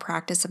personal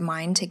practice of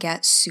mine to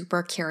get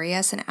super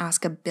curious and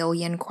ask a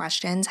billion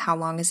questions. How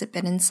long has it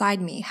been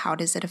inside me? How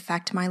does it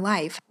affect my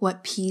life?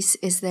 What peace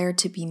is there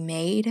to be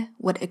made?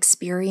 What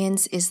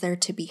experience is there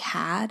to be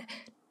had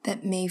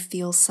that may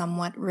feel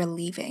somewhat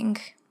relieving,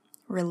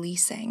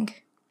 releasing,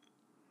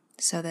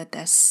 so that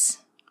this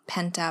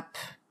pent-up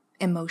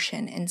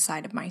emotion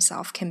inside of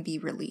myself can be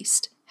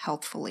released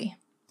healthfully.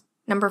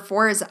 Number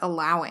 4 is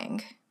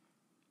allowing.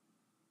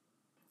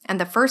 And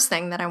the first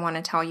thing that I want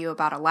to tell you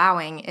about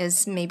allowing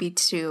is maybe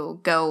to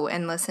go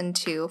and listen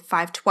to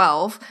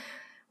 512,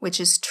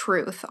 which is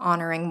truth,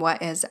 honoring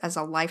what is as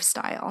a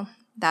lifestyle.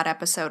 That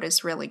episode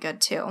is really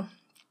good too.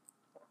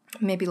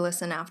 Maybe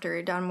listen after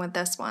you're done with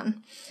this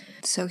one.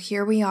 So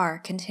here we are,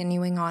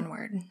 continuing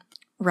onward.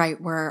 Right,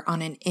 we're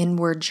on an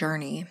inward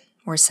journey.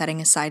 We're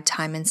setting aside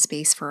time and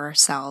space for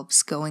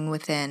ourselves, going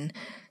within,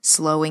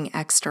 slowing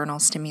external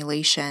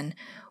stimulation.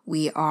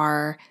 We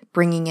are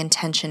bringing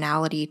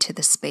intentionality to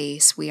the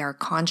space. We are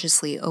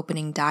consciously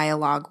opening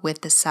dialogue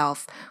with the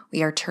self.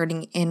 We are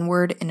turning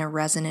inward in a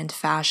resonant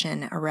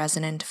fashion, a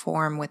resonant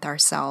form with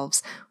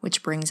ourselves,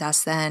 which brings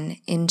us then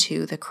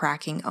into the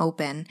cracking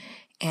open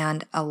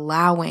and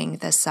allowing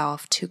the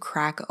self to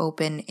crack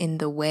open in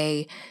the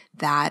way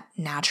that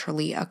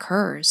naturally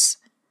occurs.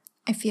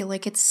 I feel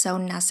like it's so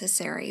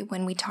necessary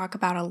when we talk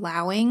about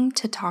allowing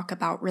to talk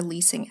about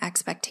releasing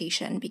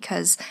expectation,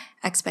 because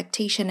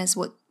expectation is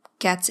what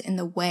gets in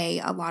the way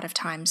a lot of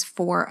times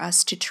for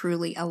us to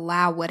truly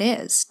allow what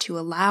is, to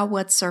allow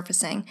what's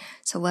surfacing.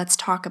 So let's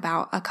talk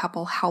about a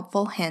couple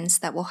helpful hints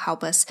that will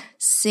help us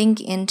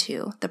sink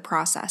into the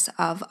process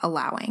of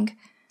allowing.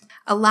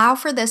 Allow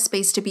for this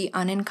space to be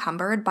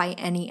unencumbered by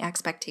any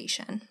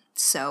expectation.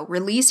 So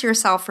release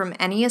yourself from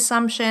any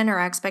assumption or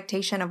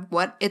expectation of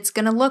what it's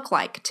going to look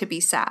like to be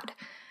sad,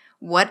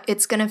 what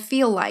it's going to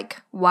feel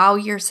like while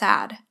you're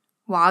sad,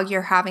 while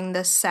you're having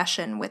this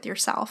session with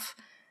yourself,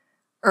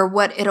 or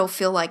what it'll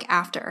feel like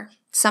after.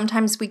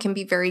 Sometimes we can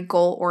be very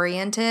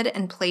goal-oriented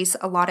and place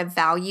a lot of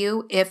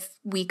value if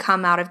we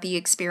come out of the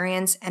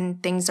experience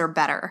and things are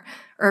better,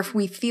 or if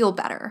we feel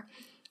better.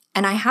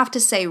 And I have to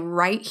say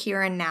right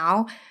here and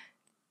now,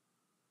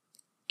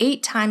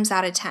 8 times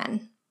out of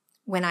 10,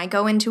 when I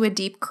go into a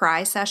deep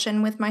cry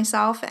session with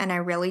myself and I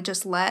really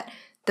just let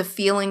the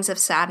feelings of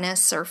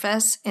sadness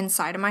surface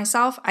inside of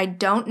myself, I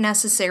don't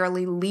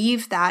necessarily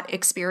leave that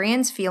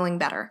experience feeling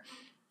better.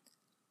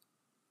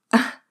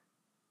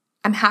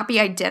 I'm happy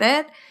I did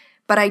it,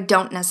 but I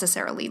don't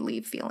necessarily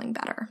leave feeling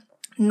better.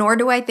 Nor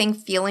do I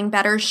think feeling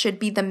better should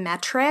be the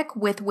metric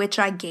with which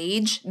I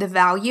gauge the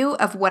value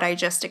of what I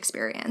just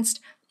experienced.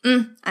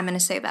 I'm going to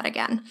say that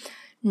again.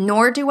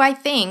 Nor do I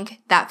think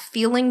that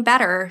feeling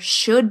better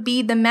should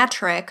be the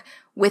metric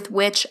with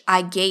which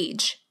I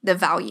gauge the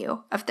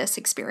value of this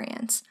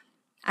experience.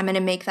 I'm going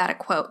to make that a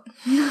quote.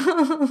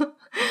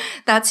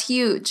 That's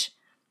huge.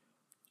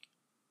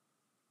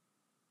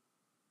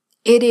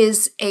 It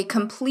is a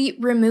complete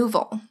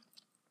removal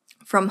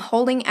from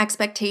holding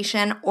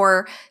expectation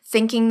or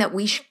thinking that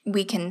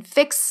we can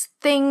fix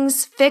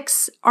things,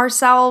 fix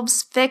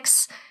ourselves,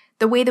 fix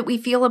the way that we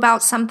feel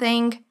about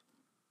something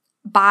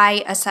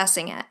by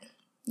assessing it.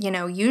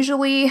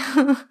 Usually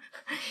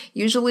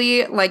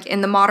like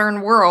in the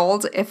modern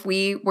world, if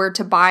we were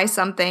to buy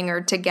something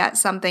or to get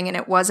something and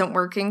it wasn't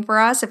working for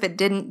us, if it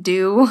didn't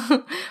do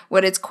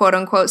what it's quote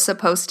unquote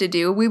supposed to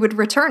do, we would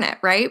return it,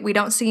 right? We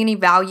don't see any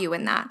value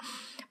in that.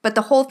 But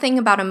the whole thing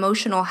about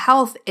emotional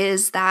health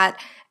is that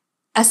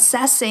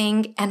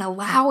assessing and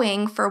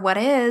allowing for what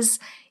is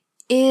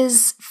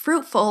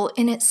fruitful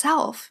in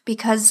itself,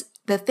 because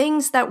the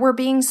things that were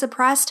being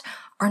suppressed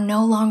are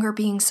no longer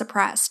being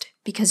suppressed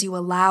because you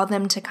allow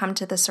them to come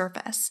to the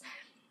surface.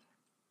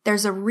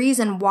 There's a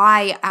reason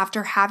why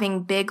after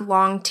having big,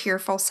 long,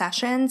 tearful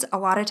sessions, a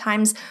lot of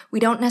times we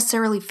don't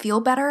necessarily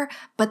feel better,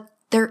 but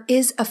there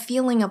is a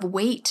feeling of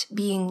weight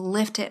being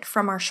lifted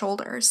from our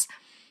shoulders.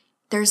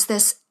 There's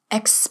this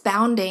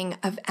expounding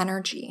of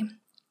energy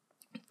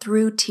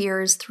through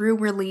tears, through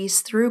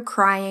release, through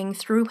crying,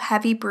 through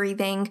heavy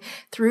breathing,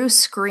 through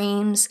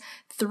screams,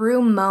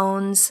 through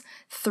moans,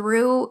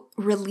 through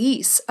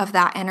release of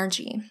that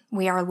energy.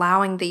 We are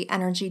allowing the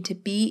energy to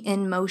be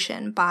in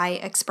motion by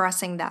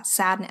expressing that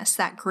sadness,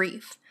 that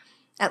grief.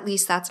 At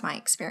least that's my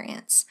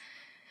experience.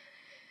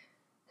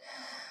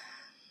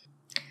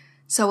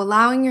 So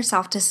allowing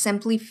yourself to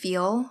simply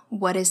feel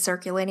what is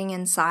circulating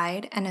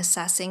inside and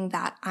assessing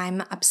that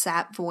I'm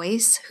upset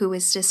voice who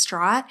is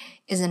distraught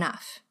is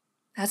enough.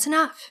 That's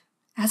enough.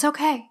 That's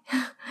okay.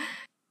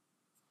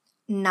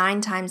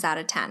 9 times out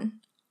of 10.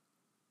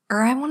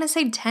 Or I want to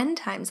say 10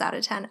 times out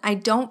of 10. I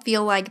don't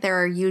feel like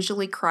there are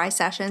usually cry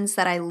sessions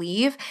that I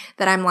leave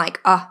that I'm like,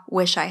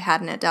 wish I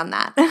hadn't have done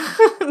that.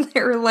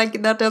 They're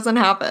like, that doesn't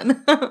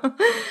happen.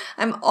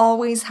 I'm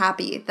always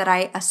happy that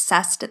I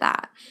assessed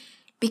that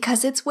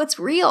because it's what's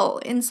real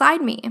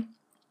inside me.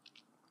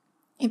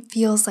 It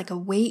feels like a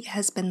weight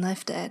has been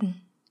lifted.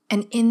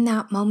 And in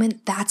that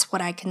moment, that's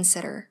what I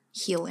consider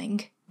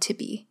healing to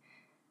be.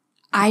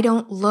 I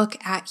don't look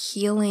at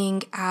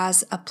healing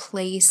as a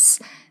place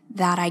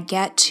that I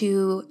get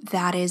to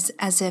that is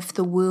as if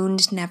the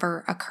wound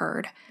never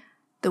occurred.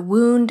 The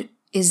wound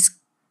is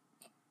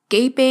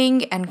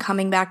gaping and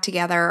coming back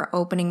together,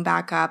 opening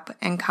back up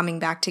and coming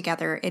back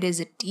together. It is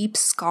a deep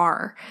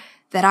scar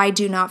that I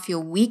do not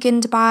feel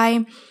weakened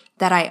by,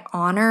 that I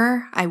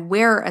honor, I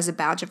wear as a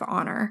badge of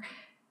honor.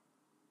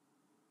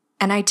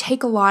 And I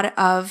take a lot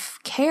of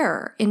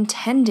care in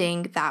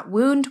tending that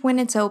wound when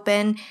it's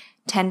open,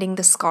 tending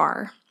the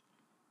scar.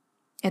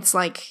 It's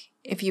like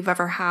if you've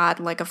ever had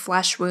like a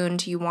flesh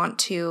wound, you want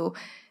to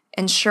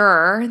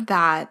ensure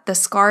that the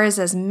scar is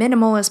as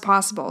minimal as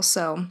possible.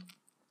 So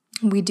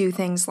we do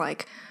things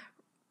like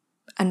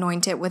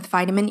anoint it with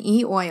vitamin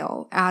E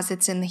oil as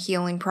it's in the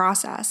healing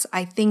process.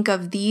 I think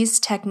of these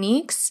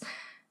techniques,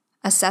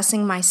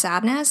 assessing my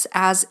sadness,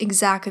 as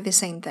exactly the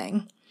same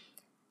thing.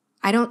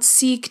 I don't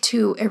seek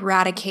to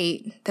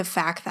eradicate the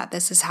fact that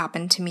this has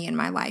happened to me in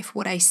my life.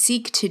 What I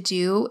seek to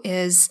do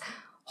is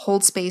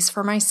hold space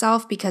for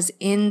myself because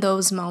in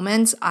those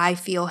moments I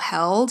feel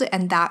held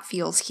and that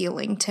feels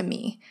healing to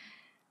me.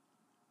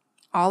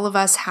 All of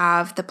us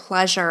have the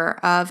pleasure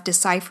of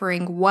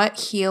deciphering what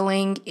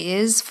healing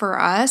is for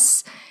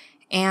us,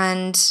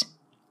 and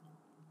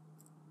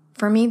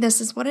for me, this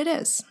is what it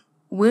is.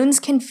 Wounds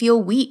can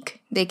feel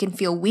weak. They can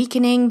feel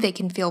weakening. They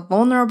can feel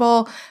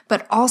vulnerable,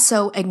 but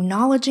also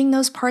acknowledging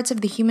those parts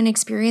of the human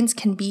experience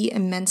can be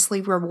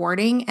immensely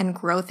rewarding and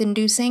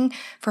growth-inducing.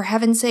 For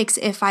heaven's sakes,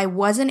 if I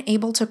wasn't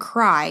able to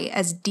cry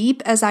as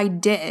deep as I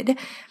did,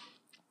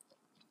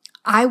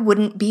 I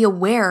wouldn't be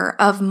aware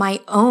of my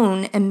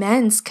own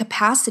immense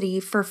capacity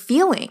for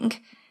feeling.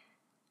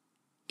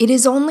 It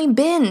has only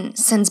been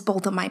since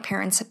both of my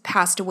parents have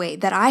passed away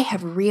that I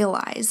have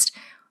realized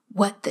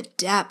what the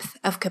depth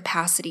of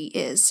capacity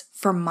is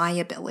for my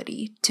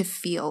ability to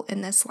feel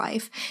in this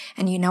life.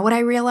 And you know what I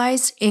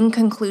realized in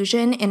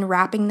conclusion, in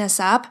wrapping this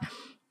up?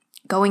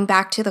 Going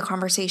back to the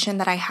conversation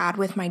that I had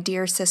with my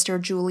dear sister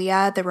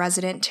Julia, the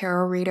resident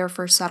tarot reader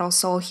for Subtle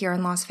Soul here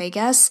in Las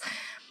Vegas,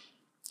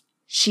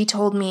 she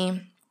told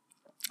me,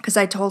 because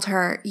I told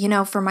her,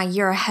 for my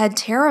year ahead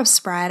tarot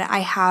spread, I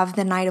have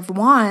the Knight of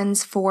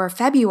Wands for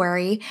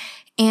February,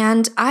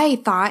 and I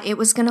thought it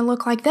was going to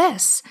look like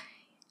this.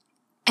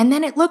 And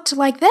then it looked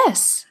like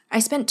this. I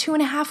spent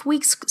 2.5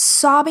 weeks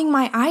sobbing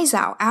my eyes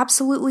out,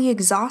 absolutely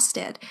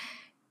exhausted,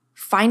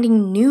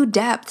 finding new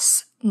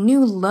depths,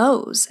 new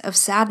lows of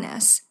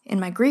sadness in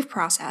my grief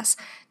process.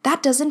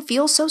 That doesn't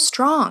feel so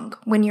strong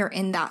when you're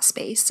in that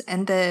space.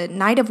 And the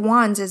Knight of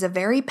Wands is a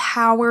very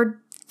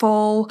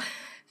powerful,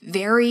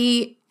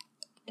 very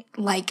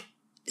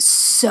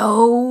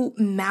so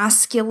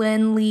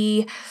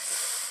masculinely,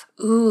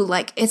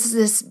 it's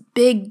this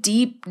big,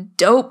 deep,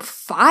 dope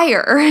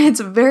fire. It's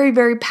a very,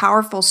 very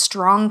powerful,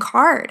 strong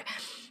card.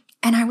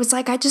 And I was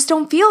like, I just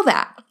don't feel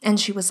that. And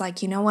she was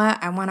like, you know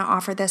what? I want to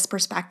offer this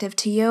perspective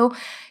to you.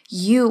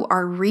 You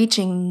are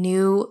reaching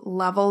new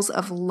levels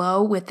of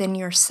low within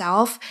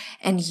yourself.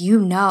 And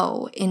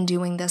in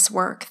doing this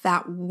work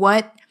that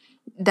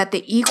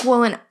the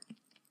equal and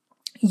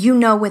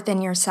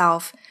within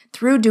yourself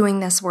through doing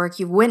this work,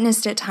 you've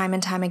witnessed it time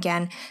and time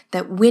again,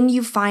 that when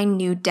you find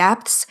new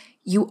depths,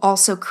 you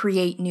also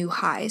create new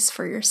highs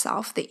for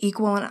yourself. The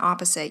equal and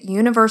opposite,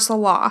 universal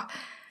law,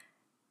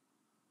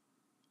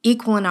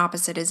 equal and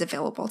opposite is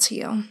available to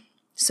you.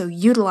 So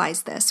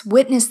utilize this,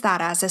 witness that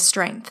as a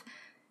strength,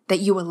 that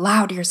you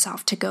allowed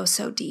yourself to go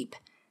so deep.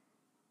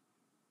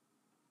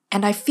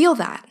 And I feel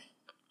that.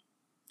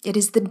 It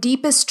is the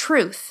deepest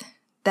truth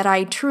that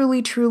I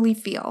truly, truly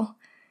feel.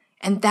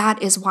 And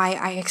that is why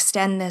I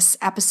extend this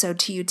episode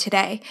to you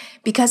today,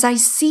 because I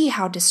see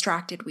how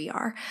distracted we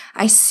are.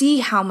 I see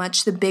how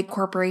much the big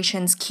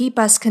corporations keep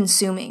us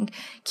consuming,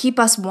 keep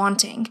us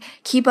wanting,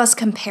 keep us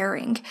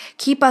comparing,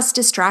 keep us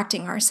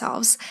distracting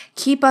ourselves,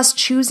 keep us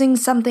choosing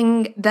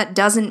something that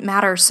doesn't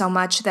matter so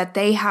much that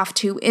they have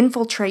to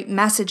infiltrate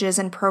messages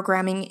and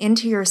programming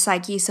into your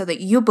psyche so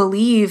that you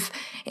believe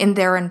in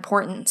their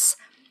importance.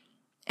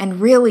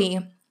 And really,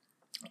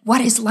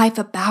 what is life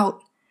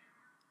about?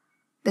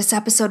 This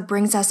episode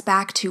brings us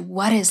back to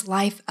what is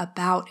life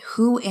about?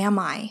 Who am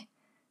I?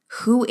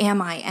 Who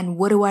am I? And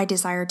what do I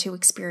desire to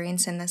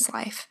experience in this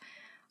life?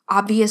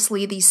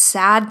 Obviously, these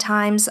sad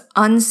times,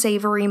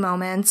 unsavory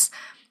moments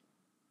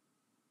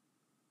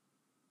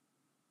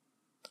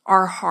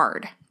are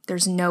hard.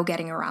 There's no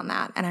getting around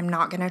that. And I'm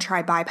not going to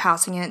try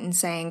bypassing it and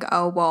saying,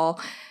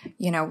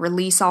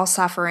 release all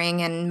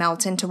suffering and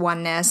melt into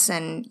oneness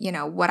and,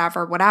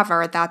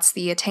 whatever. That's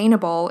the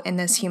attainable in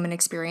this human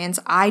experience.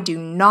 I do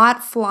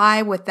not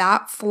fly with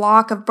that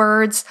flock of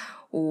birds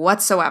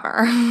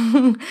whatsoever.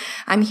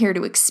 I'm here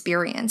to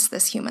experience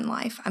this human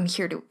life. I'm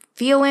here to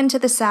feel into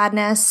the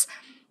sadness,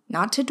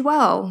 not to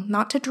dwell,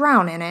 not to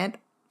drown in it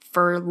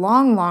for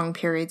long, long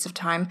periods of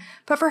time,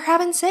 but for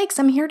heaven's sakes,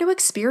 I'm here to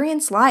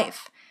experience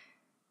life.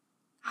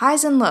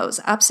 Highs and lows,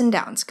 ups and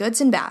downs, goods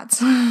and bads.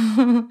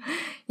 I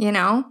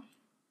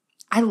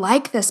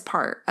like this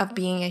part of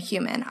being a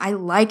human. I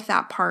like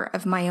that part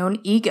of my own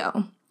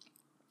ego.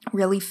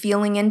 Really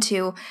feeling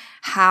into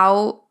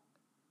how,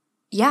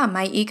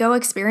 my ego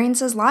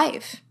experiences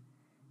life.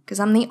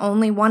 Because I'm the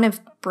only one of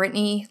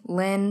Brittany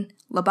Lynn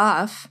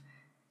LaBeouf,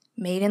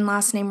 maiden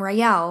last name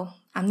Rael.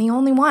 I'm the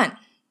only one.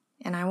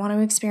 And I want to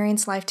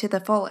experience life to the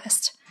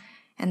fullest.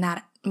 And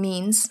that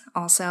means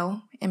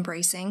also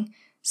embracing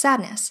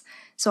sadness.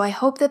 So I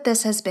hope that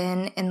this has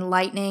been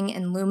enlightening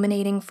and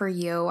illuminating for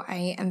you.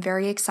 I am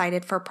very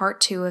excited for part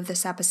 2 of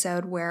this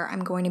episode, where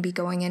I'm going to be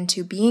going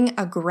into being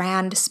a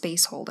grand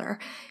space holder,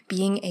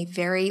 being a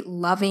very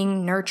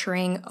loving,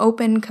 nurturing,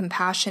 open,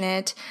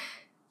 compassionate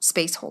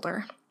space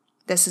holder.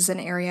 This is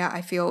an area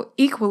I feel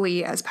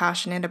equally as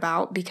passionate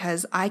about,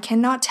 because I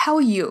cannot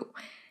tell you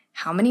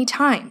how many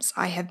times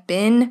I have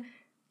been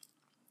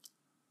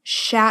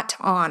shat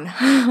on,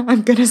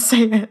 I'm gonna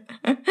say it,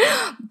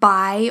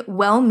 by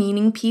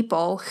well-meaning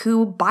people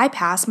who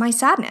bypass my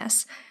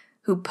sadness,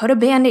 who put a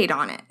Band-Aid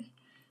on it,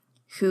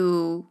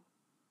 who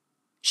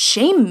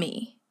shame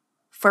me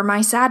for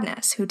my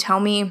sadness, who tell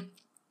me,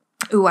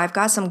 ooh, I've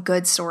got some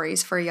good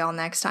stories for y'all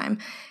next time.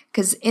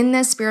 Because in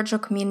this spiritual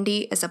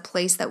community is a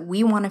place that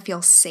we want to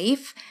feel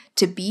safe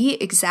to be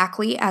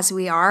exactly as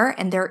we are.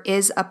 And there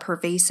is a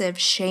pervasive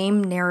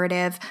shame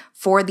narrative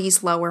for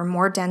these lower,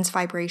 more dense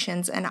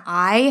vibrations. And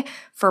I,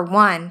 for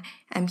one,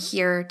 am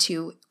here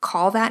to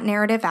call that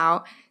narrative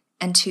out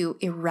and to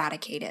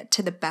eradicate it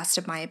to the best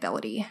of my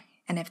ability.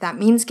 And if that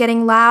means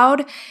getting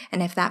loud,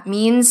 and if that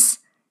means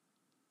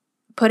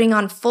putting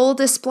on full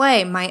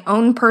display my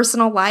own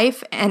personal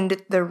life and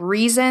the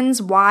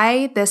reasons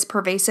why this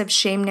pervasive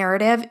shame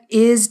narrative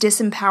is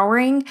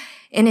disempowering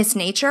in its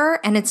nature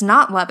and it's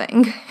not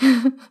loving,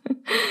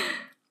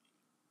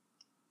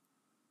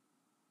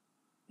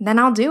 then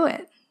I'll do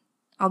it.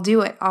 I'll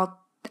do it.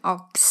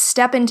 I'll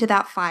step into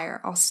that fire.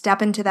 I'll step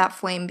into that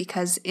flame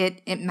because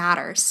it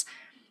matters.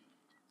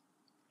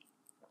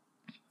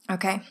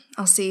 Okay,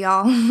 I'll see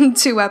y'all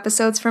 2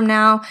 episodes from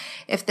now.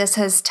 If this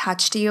has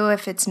touched you,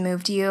 if it's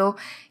moved you,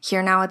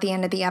 here now at the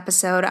end of the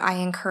episode, I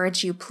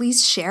encourage you,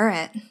 please share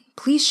it.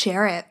 Please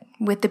share it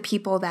with the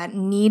people that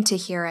need to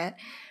hear it,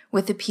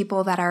 with the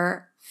people that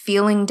are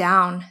feeling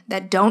down,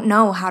 that don't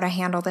know how to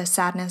handle this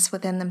sadness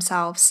within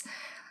themselves.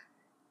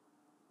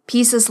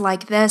 Pieces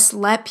like this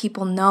let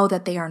people know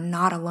that they are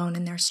not alone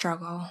in their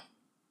struggle.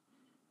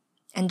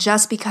 And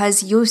just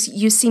because you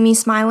see me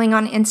smiling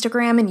on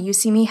Instagram and you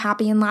see me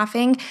happy and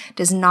laughing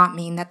does not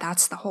mean that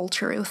that's the whole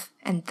truth.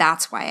 And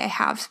that's why I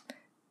have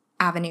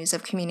avenues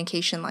of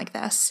communication like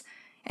this.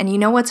 And you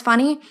know what's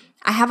funny?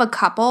 I have a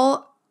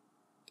couple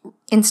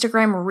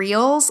Instagram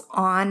reels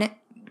on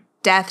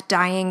death,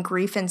 dying,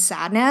 grief, and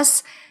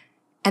sadness.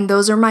 And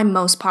those are my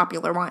most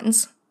popular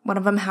ones. One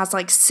of them has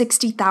like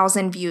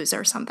 60,000 views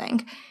or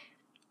something.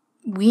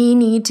 We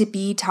need to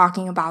be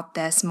talking about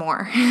this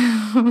more.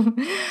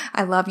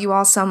 I love you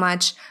all so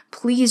much.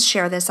 Please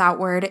share this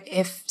outward.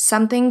 If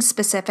something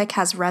specific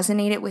has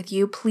resonated with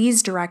you,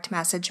 please direct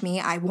message me.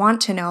 I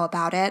want to know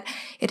about it.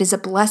 It is a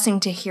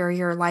blessing to hear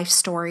your life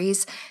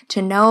stories,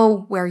 to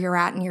know where you're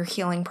at in your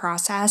healing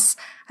process.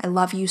 I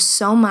love you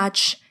so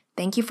much.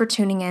 Thank you for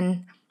tuning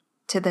in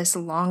to this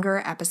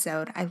longer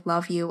episode. I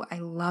love you. I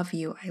love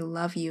you. I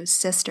love you,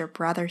 sister,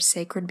 brother,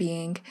 sacred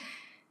being.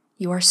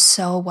 You are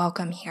so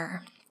welcome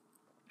here.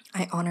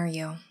 I honor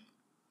you.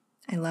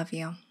 I love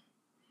you.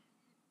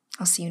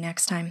 I'll see you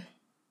next time.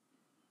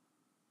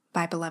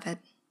 Bye, beloved.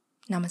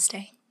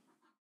 Namaste.